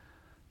delay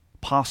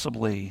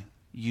possibly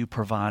you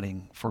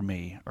providing for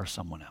me or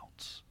someone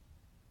else?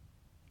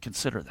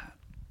 Consider that.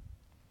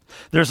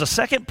 There's a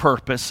second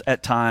purpose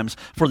at times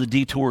for the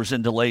detours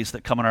and delays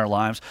that come in our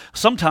lives.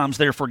 Sometimes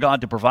they're for God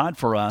to provide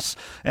for us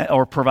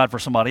or provide for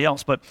somebody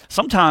else, but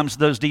sometimes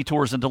those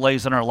detours and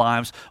delays in our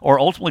lives are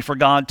ultimately for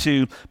God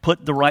to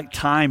put the right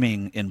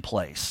timing in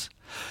place.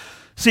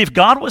 See, if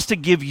God was to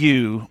give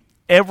you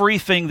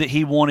everything that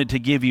he wanted to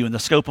give you in the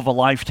scope of a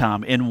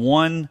lifetime in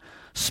one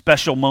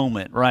special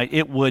moment, right,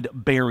 it would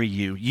bury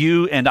you.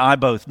 You and I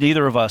both,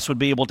 neither of us would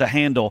be able to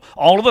handle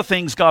all of the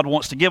things God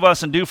wants to give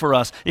us and do for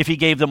us if he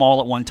gave them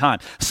all at one time.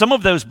 Some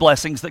of those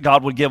blessings that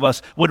God would give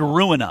us would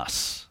ruin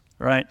us,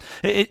 right?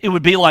 It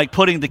would be like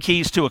putting the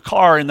keys to a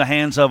car in the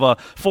hands of a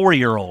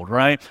 4-year-old,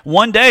 right?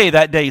 One day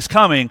that day's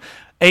coming.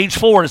 Age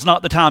 4 is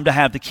not the time to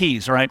have the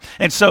keys, right?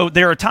 And so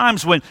there are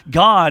times when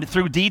God,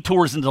 through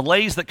detours and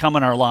delays that come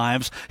in our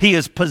lives, he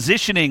is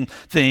positioning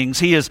things.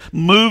 He is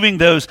moving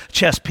those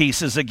chess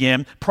pieces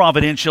again,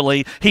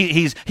 providentially.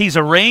 He's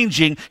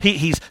arranging.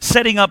 He's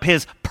setting up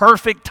his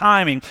perfect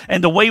timing.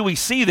 And the way we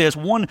see this,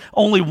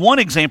 only one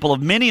example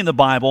of many in the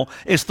Bible,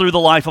 is through the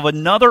life of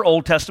another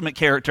Old Testament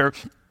character,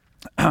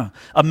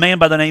 a man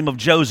by the name of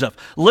Joseph.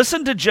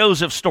 Listen to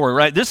Joseph's story,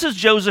 right? This is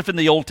Joseph in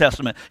the Old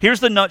Testament.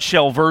 Here's the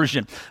nutshell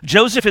version.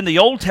 Joseph in the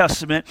Old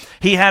Testament,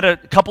 he had a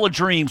couple of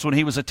dreams when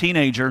he was a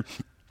teenager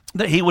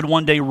that he would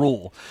one day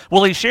rule.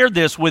 Well, he shared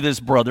this with his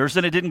brothers,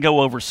 and it didn't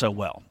go over so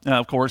well. Now,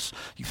 of course,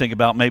 you think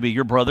about maybe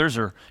your brothers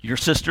or your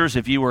sisters,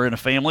 if you were in a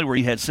family where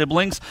you had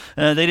siblings,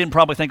 they didn't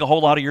probably think a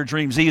whole lot of your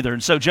dreams either.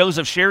 And so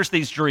Joseph shares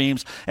these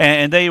dreams,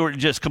 and they were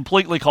just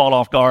completely caught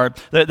off guard.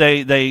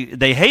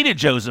 They hated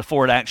Joseph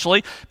for it,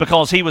 actually,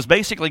 because he was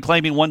basically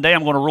claiming, one day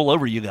I'm going to rule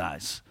over you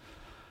guys.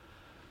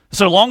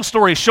 So long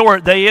story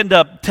short, they end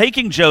up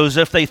taking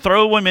Joseph, they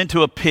throw him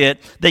into a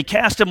pit, they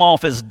cast him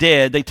off as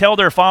dead. They tell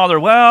their father,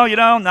 well, I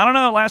don't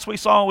know, last we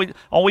saw,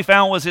 all we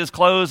found was his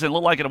clothes and it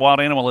looked like a wild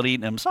animal had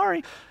eaten him.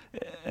 Sorry.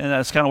 And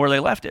that's kind of where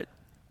they left it.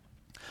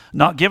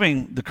 Not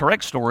giving the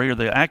correct story or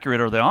the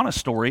accurate or the honest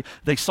story,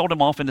 they sold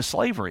him off into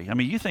slavery. I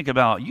mean, you think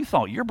about, you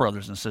thought your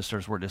brothers and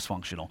sisters were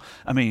dysfunctional.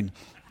 I mean,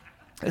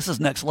 this is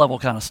next level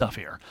kind of stuff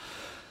here.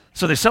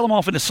 So they sell him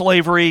off into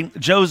slavery.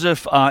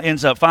 Joseph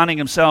ends up finding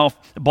himself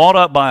bought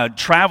up by a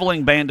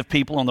traveling band of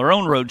people on their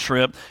own road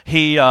trip.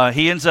 He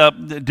ends up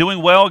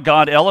doing well.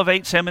 God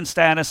elevates him in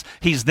status.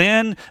 He's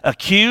then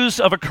accused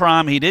of a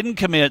crime he didn't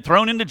commit,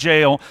 thrown into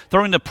jail,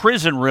 thrown into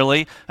prison,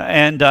 really,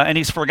 and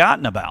he's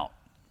forgotten about.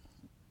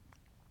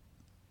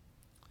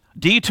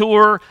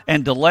 Detour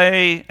and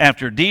delay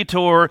after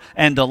detour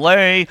and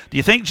delay. Do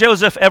you think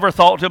Joseph ever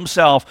thought to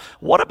himself,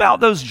 what about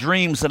those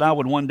dreams that I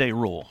would one day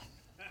rule?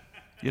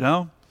 You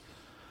know?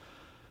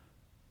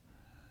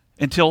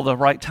 Until the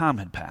right time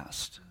had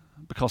passed.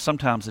 Because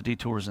sometimes the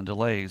detours and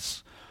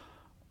delays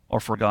are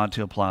for God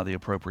to apply the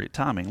appropriate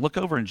timing. Look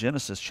over in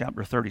Genesis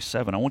chapter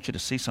 37. I want you to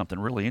see something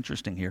really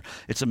interesting here.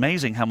 It's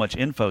amazing how much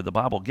info the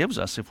Bible gives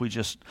us if we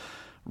just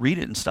read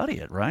it and study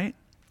it, right?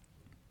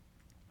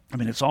 I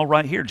mean, it's all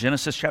right here.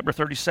 Genesis chapter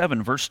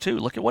 37, verse 2.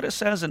 Look at what it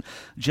says in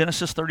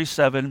Genesis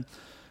 37,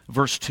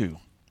 verse 2.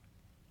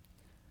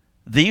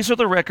 These are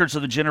the records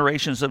of the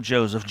generations of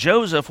Joseph.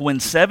 Joseph, when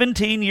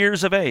 17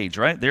 years of age,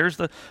 right? There's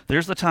the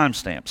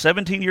timestamp.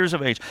 17 years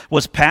of age,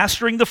 was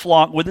pasturing the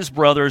flock with his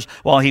brothers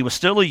while he was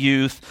still a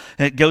youth.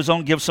 And it goes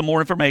on, gives some more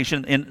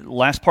information in the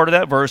last part of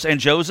that verse. And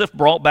Joseph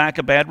brought back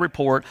a bad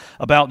report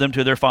about them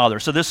to their father.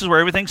 So this is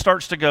where everything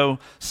starts to go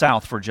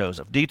south for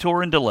Joseph.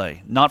 Detour and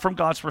delay. Not from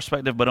God's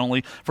perspective, but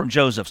only from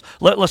Joseph's.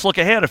 Let's look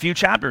ahead a few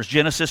chapters.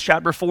 Genesis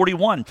chapter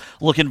 41.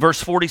 Look in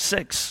verse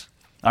 46.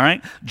 All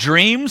right,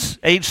 dreams,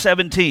 age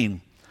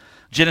 17.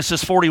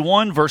 Genesis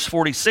 41, verse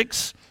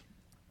 46.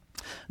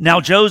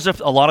 Now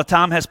Joseph, a lot of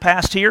time has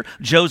passed here.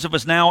 Joseph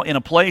is now in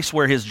a place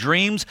where his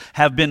dreams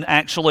have been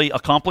actually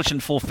accomplished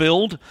and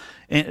fulfilled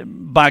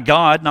by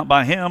God, not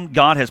by him.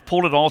 God has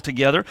pulled it all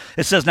together.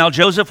 It says, now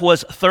Joseph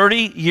was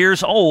 30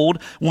 years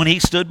old when he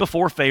stood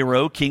before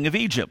Pharaoh, king of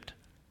Egypt.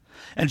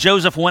 And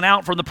Joseph went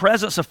out from the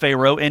presence of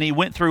Pharaoh, and he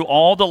went through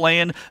all the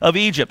land of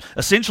Egypt.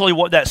 Essentially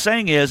what that's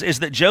saying is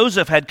that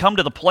Joseph had come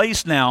to the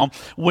place now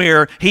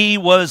where he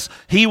was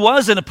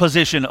in a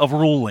position of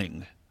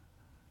ruling.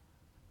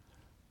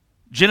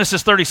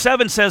 Genesis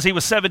 37 says he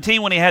was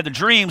 17 when he had the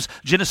dreams.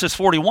 Genesis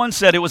 41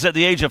 said it was at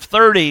the age of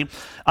 30.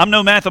 I'm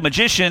no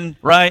mathematician,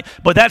 right?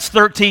 But that's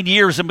 13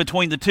 years in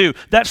between the two.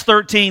 That's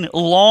 13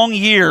 long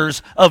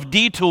years of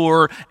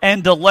detour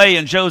and delay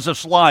in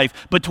Joseph's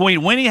life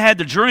between when he had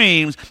the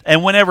dreams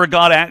and whenever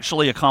God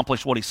actually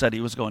accomplished what he said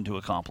he was going to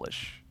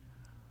accomplish.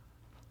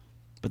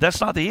 But that's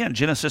not the end.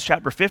 Genesis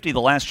chapter 50, the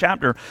last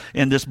chapter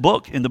in this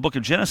book, in the book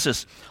of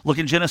Genesis. Look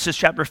in Genesis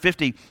chapter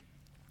 50.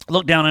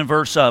 Look down in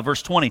verse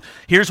 20.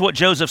 Here's what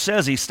Joseph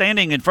says. He's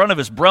standing in front of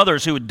his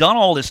brothers who had done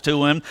all this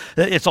to him.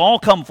 It's all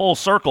come full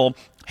circle.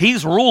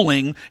 He's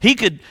ruling. He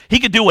could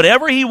do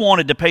whatever he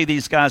wanted to pay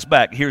these guys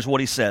back. Here's what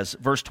he says.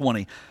 Verse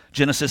 20,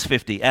 Genesis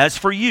 50. As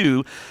for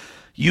you,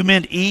 you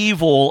meant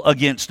evil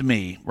against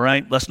me,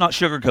 right? Let's not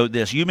sugarcoat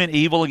this. You meant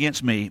evil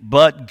against me,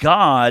 but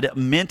God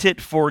meant it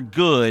for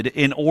good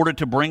in order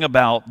to bring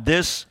about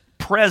this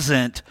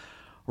present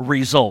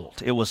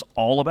result. It was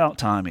all about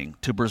timing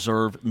to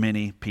preserve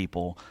many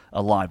people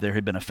alive. There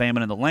had been a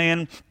famine in the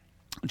land.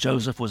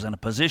 Joseph was in a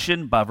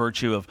position by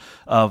virtue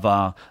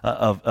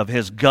of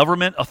his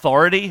government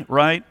authority,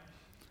 right,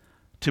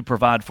 to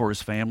provide for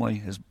his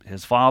family,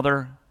 his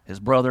father, his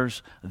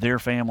brothers, their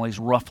families,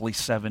 roughly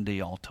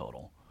 70 all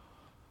total.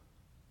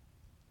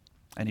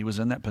 And he was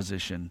in that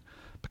position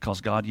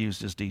because God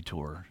used his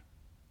detour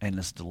and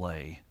his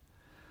delay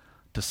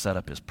to set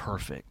up his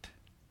perfect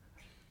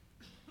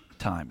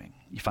timing.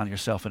 You find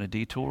yourself in a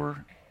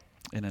detour,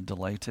 in a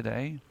delay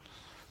today,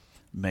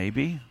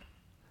 maybe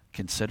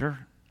consider,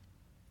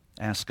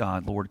 ask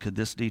God, Lord, could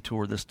this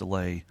detour, this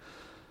delay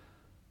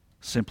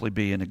simply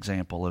be an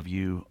example of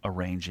you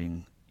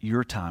arranging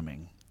your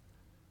timing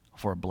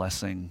for a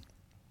blessing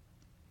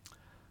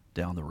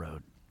down the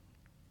road?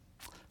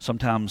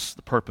 Sometimes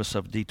the purpose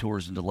of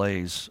detours and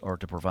delays are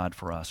to provide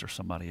for us or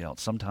somebody else.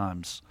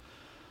 Sometimes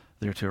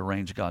they're to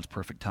arrange God's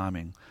perfect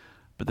timing.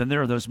 But then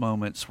there are those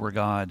moments where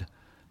God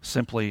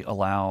simply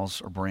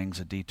allows or brings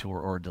a detour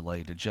or a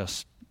delay to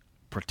just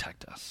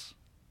protect us,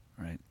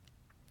 right?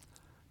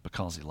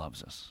 Because he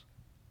loves us.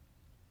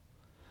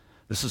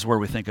 This is where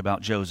we think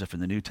about Joseph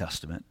in the New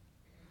Testament.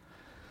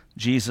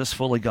 Jesus,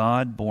 fully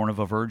God, born of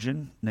a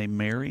virgin named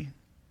Mary,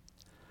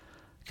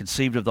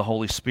 conceived of the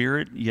Holy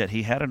Spirit, yet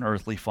he had an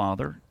earthly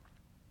father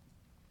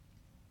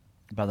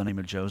by the name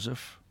of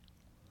Joseph.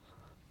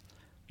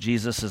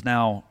 Jesus has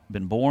now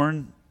been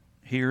born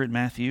here in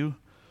Matthew.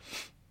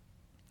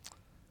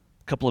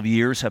 A couple of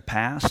years have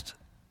passed.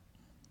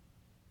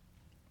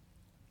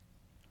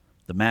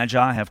 The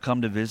Magi have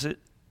come to visit.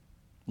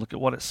 Look at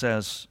what it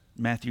says,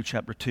 Matthew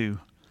chapter 2,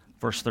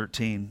 verse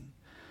 13.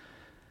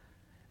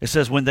 It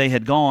says, when they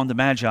had gone, the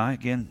Magi,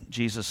 again,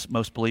 Jesus,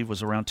 most believe,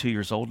 was around 2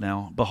 years old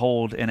now.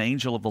 Behold, an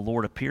angel of the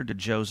Lord appeared to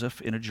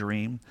Joseph in a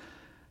dream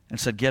and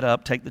said, get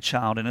up, take the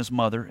child and his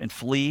mother, and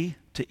flee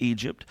to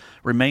Egypt.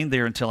 Remain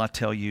there until I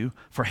tell you,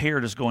 for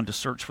Herod is going to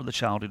search for the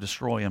child to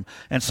destroy him.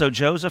 And so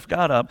Joseph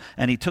got up,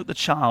 and he took the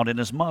child and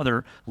his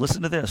mother,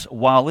 listen to this,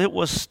 while it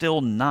was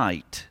still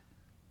night,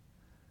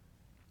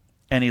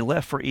 and he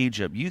left for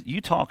Egypt.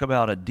 You talk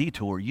about a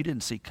detour you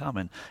didn't see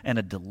coming and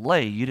a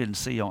delay you didn't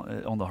see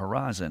on the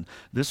horizon.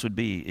 This would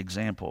be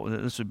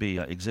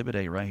Exhibit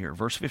A right here.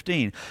 Verse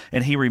 15,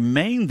 and he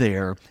remained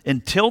there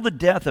until the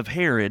death of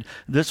Herod.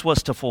 This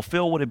was to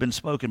fulfill what had been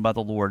spoken by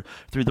the Lord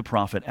through the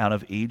prophet. Out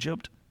of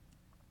Egypt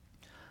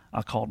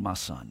I called my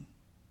son.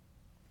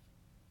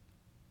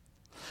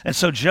 And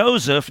so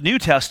Joseph, New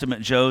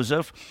Testament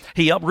Joseph,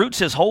 he uproots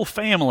his whole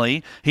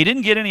family. He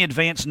didn't get any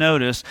advance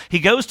notice. He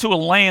goes to a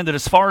land that,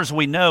 as far as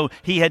we know,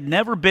 he had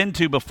never been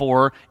to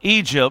before,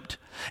 Egypt.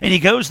 And he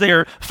goes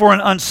there for an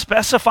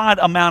unspecified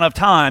amount of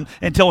time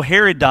until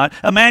Herod died.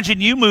 Imagine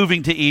you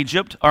moving to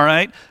Egypt, all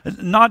right?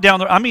 Not down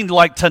there, I mean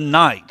like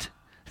tonight.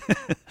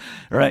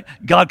 Right?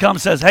 God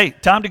comes and says, hey,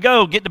 time to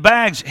go. Get the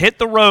bags. Hit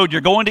the road.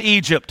 You're going to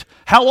Egypt.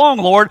 How long,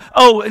 Lord?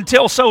 Oh,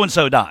 until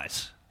so-and-so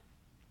dies.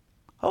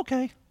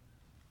 Okay.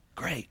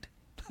 Great.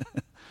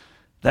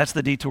 That's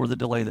the detour, the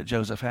delay that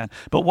Joseph had.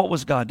 But what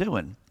was God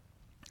doing?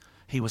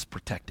 He was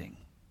protecting.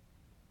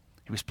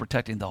 He was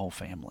protecting the whole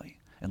family.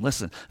 And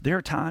listen, there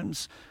are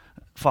times,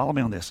 follow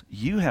me on this,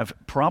 you have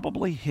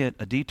probably hit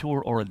a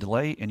detour or a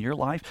delay in your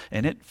life,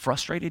 and it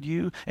frustrated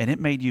you, and it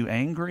made you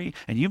angry,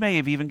 and you may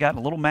have even gotten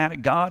a little mad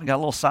at God, got a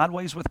little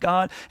sideways with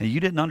God, and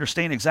you didn't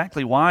understand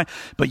exactly why,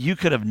 but you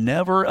could have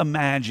never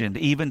imagined,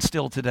 even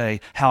still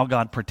today, how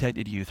God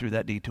protected you through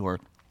that detour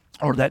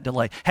or that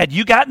delay. Had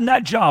you gotten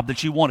that job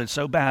that you wanted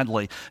so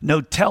badly,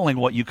 no telling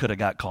what you could have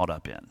got caught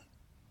up in.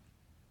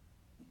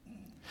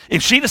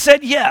 If she'd have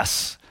said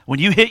yes when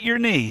you hit your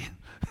knee,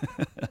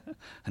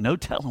 no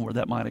telling where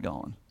that might have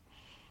gone,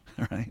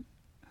 right?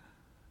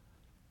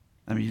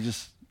 I mean,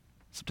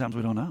 sometimes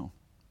we don't know.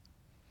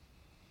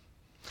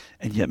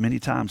 And yet many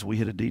times we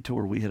hit a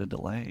detour, we hit a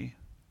delay.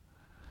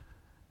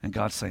 And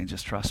God's saying,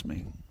 just trust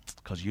me,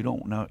 because you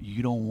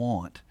don't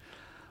want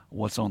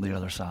what's on the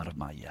other side of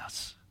my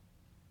yes.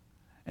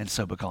 And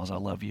so because I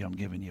love you, I'm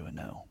giving you a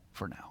no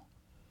for now.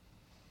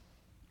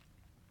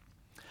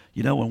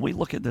 You know, when we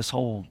look at this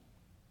whole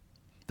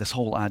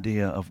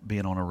idea of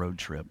being on a road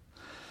trip,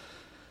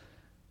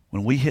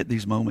 when we hit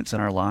these moments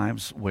in our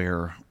lives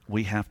where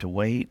we have to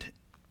wait,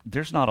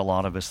 there's not a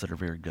lot of us that are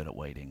very good at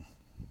waiting.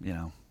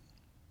 You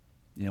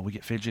know, we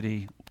get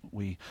fidgety,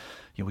 we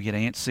get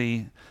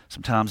antsy.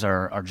 Sometimes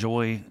our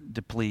joy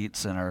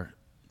depletes and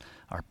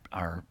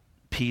our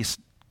peace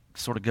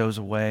sort of goes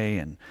away,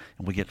 and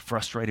we get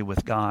frustrated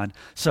with God.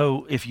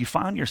 So if you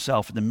find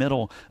yourself in the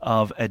middle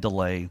of a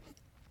delay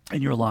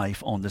in your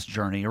life on this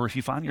journey, or if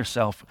you find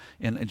yourself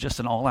in just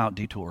an all-out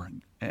detour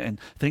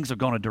and things have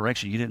gone a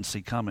direction you didn't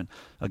see coming,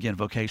 again,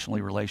 vocationally,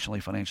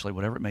 relationally, financially,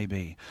 whatever it may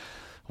be,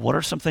 what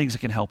are some things that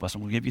can help us?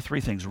 I'm going to give you 3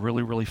 things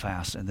really, really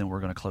fast, and then we're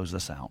going to close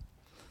this out.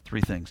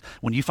 3 things.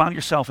 When you find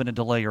yourself in a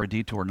delay or a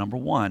detour, number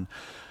 1,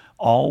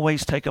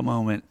 always take a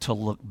moment to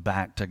look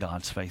back to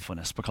God's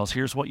faithfulness, because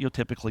here's what you'll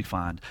typically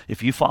find.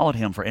 If you followed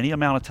him for any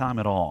amount of time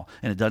at all,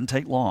 and it doesn't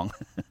take long,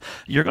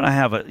 you're going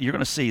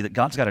to see that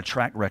God's got a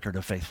track record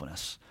of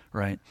faithfulness,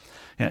 right?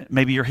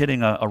 Maybe you're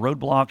hitting a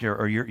roadblock,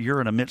 or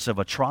you're in the midst of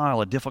a trial,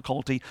 a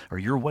difficulty, or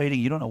you're waiting.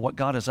 You don't know what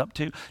God is up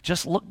to.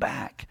 Just look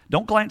back.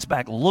 Don't glance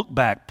back. Look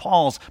back.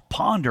 Pause.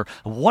 Ponder.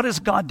 What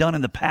has God done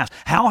in the past?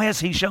 How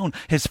has he shown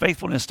his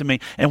faithfulness to me?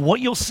 And what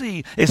you'll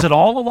see is that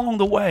all along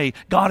the way,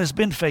 God has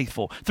been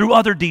faithful through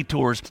other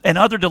detours and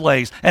other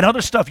delays and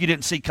other stuff you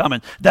didn't see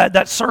coming.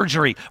 That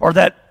surgery or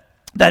that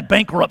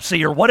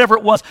bankruptcy or whatever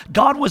it was,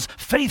 God was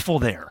faithful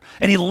there.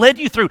 And he led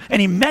you through, and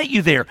he met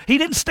you there. He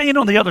didn't stand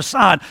on the other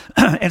side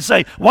and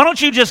say, why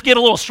don't you just get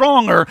a little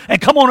stronger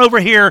and come on over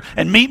here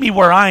and meet me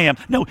where I am?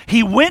 No,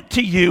 he went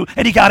to you,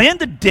 and he got in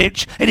the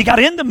ditch, and he got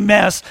in the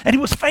mess, and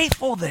he was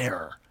faithful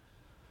there.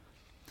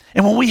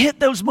 And when we hit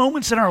those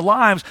moments in our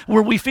lives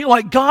where we feel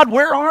like, God,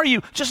 where are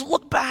you? Just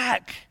look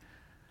back.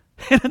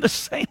 And in the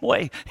same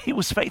way he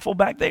was faithful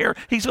back there,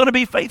 he's going to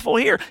be faithful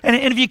here. And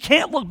if you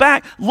can't look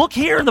back, look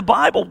here in the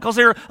Bible, because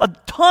there are a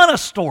ton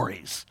of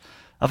stories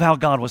of how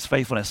God was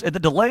faithfulness. At the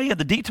delay, at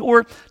the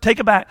detour, take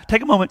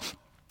a moment,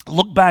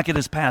 look back at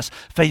his past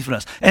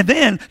faithfulness. And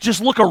then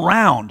just look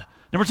around.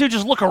 Number 2,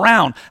 just look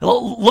around.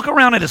 Look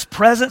around at his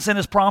presence and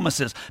his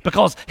promises,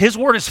 because his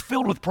word is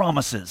filled with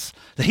promises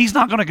that he's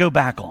not going to go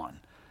back on.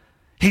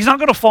 He's not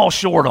going to fall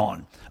short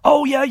on.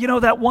 Oh, yeah, you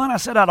know that one? I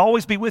said I'd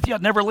always be with you.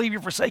 I'd never leave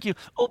you, forsake you.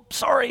 Oh,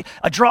 sorry.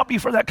 I dropped you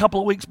for that couple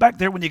of weeks back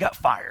there when you got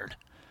fired.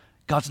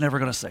 God's never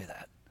going to say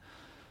that.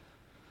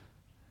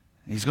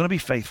 He's going to be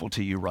faithful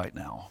to you right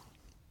now.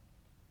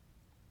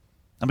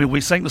 I mean,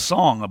 we sang the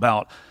song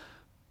about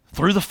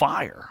through the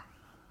fire,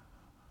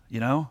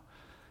 you know?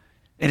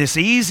 And it's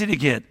easy to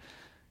get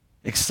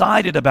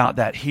excited about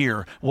that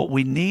here. What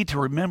we need to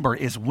remember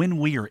is when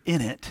we are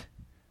in it,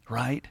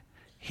 right,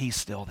 he's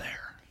still there.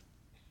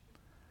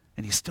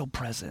 And he's still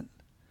present.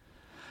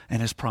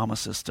 And his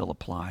promises still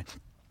apply.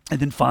 And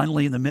then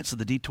finally, in the midst of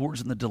the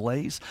detours and the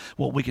delays,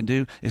 what we can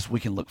do is we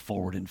can look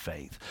forward in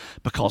faith.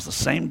 Because the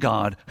same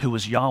God who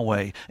was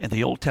Yahweh in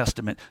the Old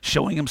Testament,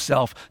 showing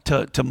himself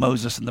to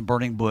Moses in the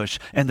burning bush,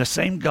 and the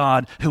same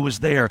God who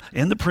was there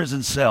in the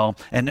prison cell,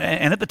 and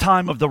at the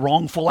time of the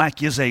wrongful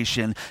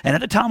accusation, and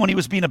at the time when he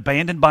was being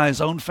abandoned by his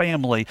own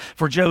family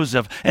for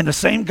Joseph, and the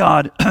same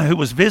God who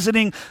was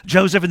visiting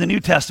Joseph in the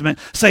New Testament,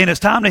 saying it's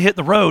time to hit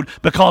the road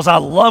because I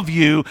love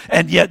you,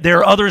 and yet there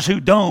are others who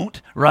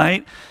don't,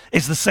 right?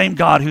 It's the same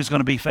God who's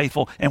going to be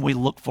faithful, and we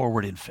look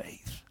forward in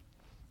faith.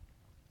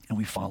 And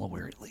we follow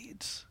where it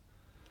leads.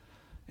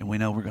 And we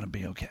know we're going to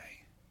be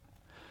okay.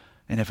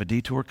 And if a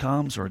detour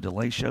comes or a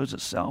delay shows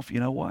itself, you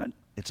know what?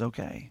 It's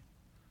okay.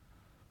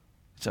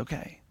 It's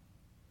okay.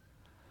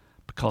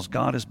 Because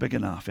God is big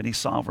enough, and he's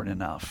sovereign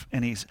enough,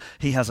 and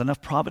he has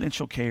enough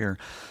providential care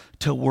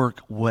to work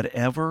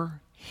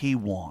whatever he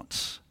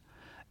wants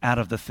out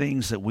of the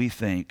things that we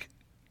think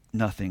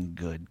nothing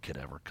good could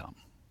ever come.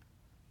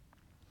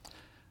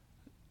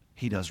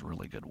 He does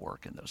really good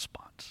work in those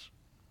spots.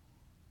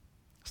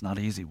 It's not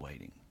easy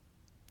waiting.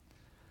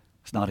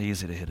 It's not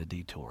easy to hit a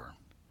detour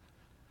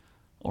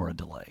or a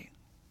delay.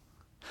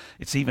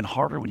 It's even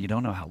harder when you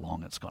don't know how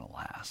long it's going to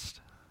last.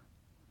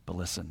 But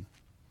listen,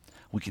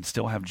 we can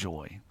still have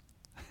joy,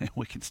 and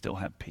we can still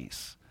have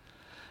peace,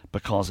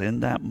 Because in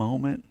that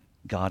moment,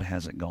 God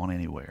hasn't gone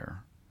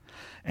anywhere.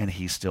 And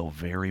he's still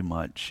very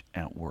much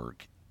at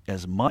work,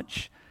 as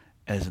much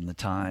as in the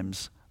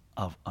times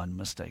of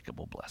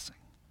unmistakable blessing.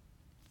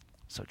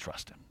 So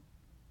trust him.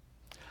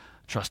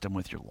 Trust him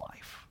with your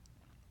life.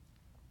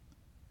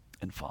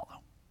 And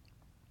follow.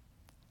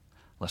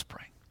 Let's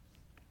pray.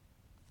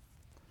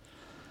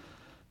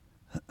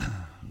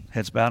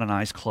 Heads bowed and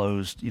eyes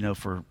closed. You know,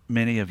 for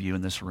many of you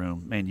in this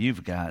room, man,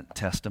 you've got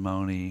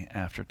testimony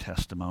after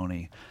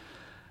testimony.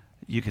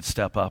 You could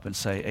step up and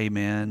say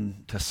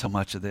amen to so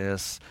much of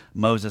this.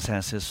 Moses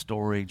has his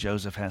story.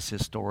 Joseph has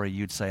his story.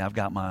 You'd say, I've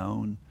got my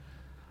own,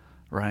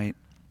 right?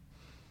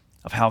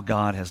 Of how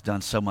God has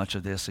done so much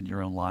of this in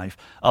your own life.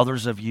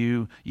 Others of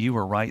you, you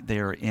were right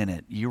there in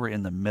it. You were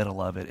in the middle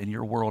of it, and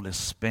your world is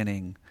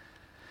spinning.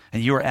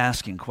 And you are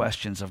asking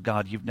questions of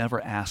God you've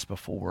never asked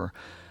before.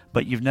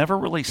 But you've never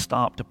really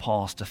stopped to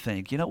pause to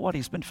think, you know what,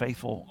 he's been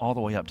faithful all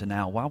the way up to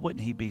now. Why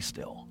wouldn't he be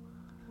still?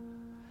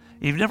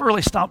 You've never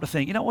really stopped to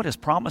think, you know what, his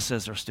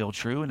promises are still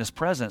true and his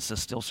presence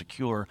is still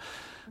secure.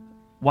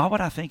 Why would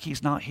I think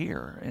he's not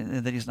here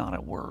and that he's not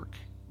at work?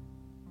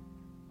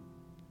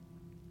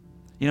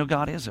 You know,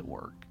 God is at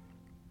work.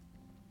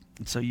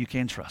 And so you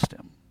can trust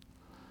him.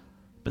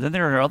 But then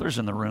there are others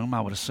in the room,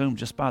 I would assume,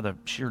 just by the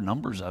sheer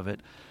numbers of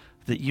it,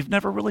 that you've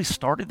never really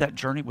started that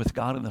journey with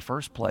God in the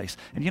first place.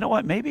 And you know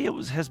what? Maybe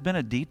it has been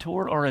a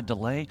detour or a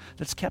delay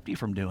that's kept you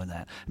from doing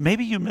that.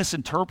 Maybe you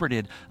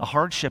misinterpreted a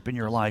hardship in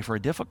your life or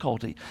a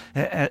difficulty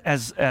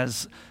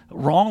as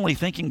wrongly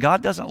thinking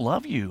God doesn't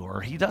love you or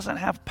he doesn't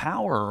have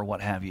power or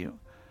what have you.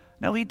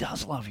 No, he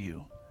does love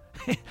you.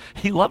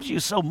 He loves you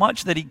so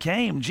much that he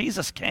came.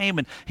 Jesus came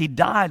and he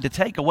died to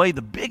take away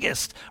the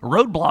biggest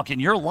roadblock in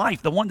your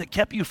life, the one that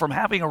kept you from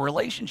having a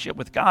relationship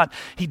with God.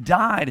 He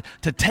died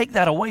to take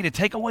that away, to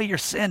take away your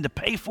sin, to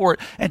pay for it,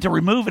 and to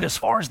remove it as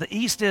far as the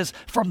east is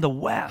from the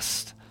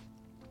west.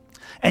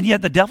 And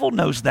yet the devil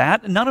knows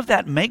that. None of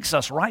that makes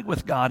us right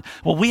with God.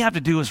 What we have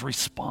to do is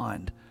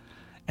respond.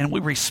 And we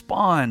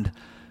respond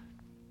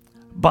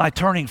by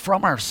turning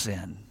from our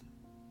sin,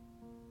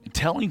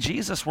 telling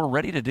Jesus we're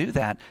ready to do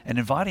that, and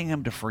inviting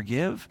him to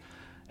forgive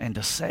and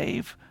to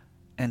save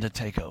and to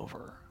take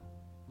over.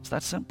 It's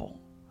that simple.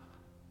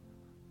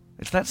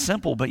 It's that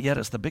simple, but yet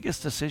it's the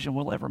biggest decision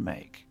we'll ever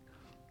make.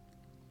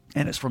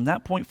 And it's from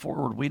that point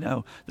forward we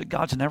know that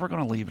God's never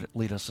going to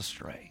lead us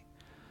astray.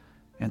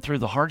 And through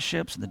the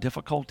hardships and the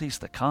difficulties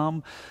that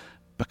come,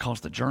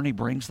 because the journey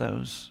brings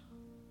those,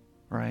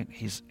 right,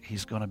 he's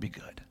going to be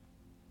good.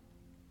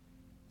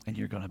 And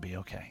you're going to be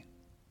okay.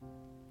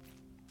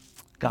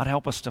 God,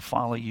 help us to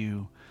follow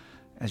you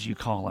as you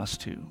call us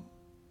to.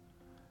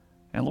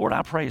 And Lord,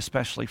 I pray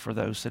especially for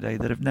those today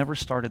that have never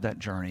started that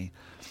journey,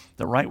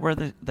 that right where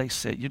they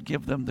sit, you'd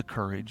give them the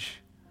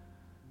courage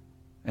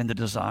and the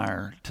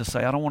desire to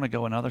say, I don't want to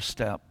go another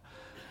step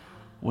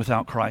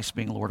without Christ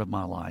being Lord of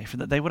my life.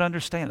 And that they would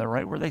understand that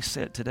right where they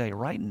sit today,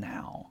 right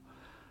now,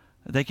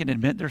 they can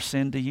admit their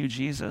sin to you,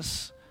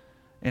 Jesus,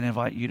 and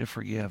invite you to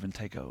forgive and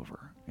take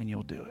over, and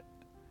you'll do it.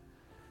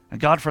 And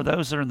God, for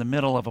those that are in the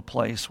middle of a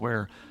place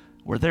where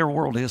their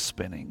world is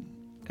spinning,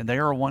 and they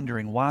are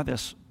wondering why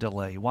this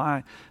delay,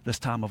 why this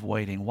time of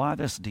waiting, why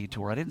this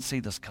detour, I didn't see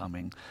this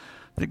coming,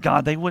 that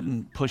God, they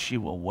wouldn't push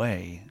you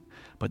away,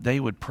 but they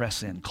would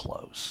press in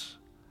close,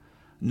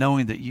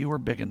 knowing that you are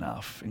big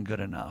enough and good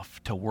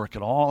enough to work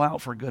it all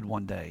out for good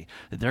one day,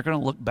 that they're going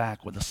to look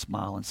back with a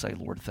smile and say,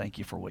 Lord, thank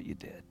you for what you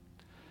did.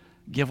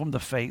 Give them the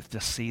faith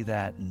to see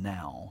that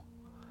now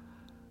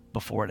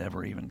before it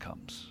ever even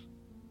comes.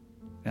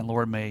 And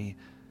Lord, may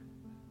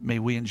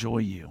we enjoy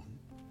you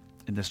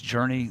in this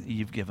journey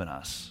you've given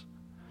us,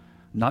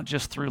 not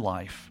just through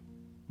life,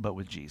 but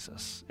with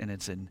Jesus. And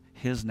it's in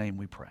his name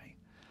we pray.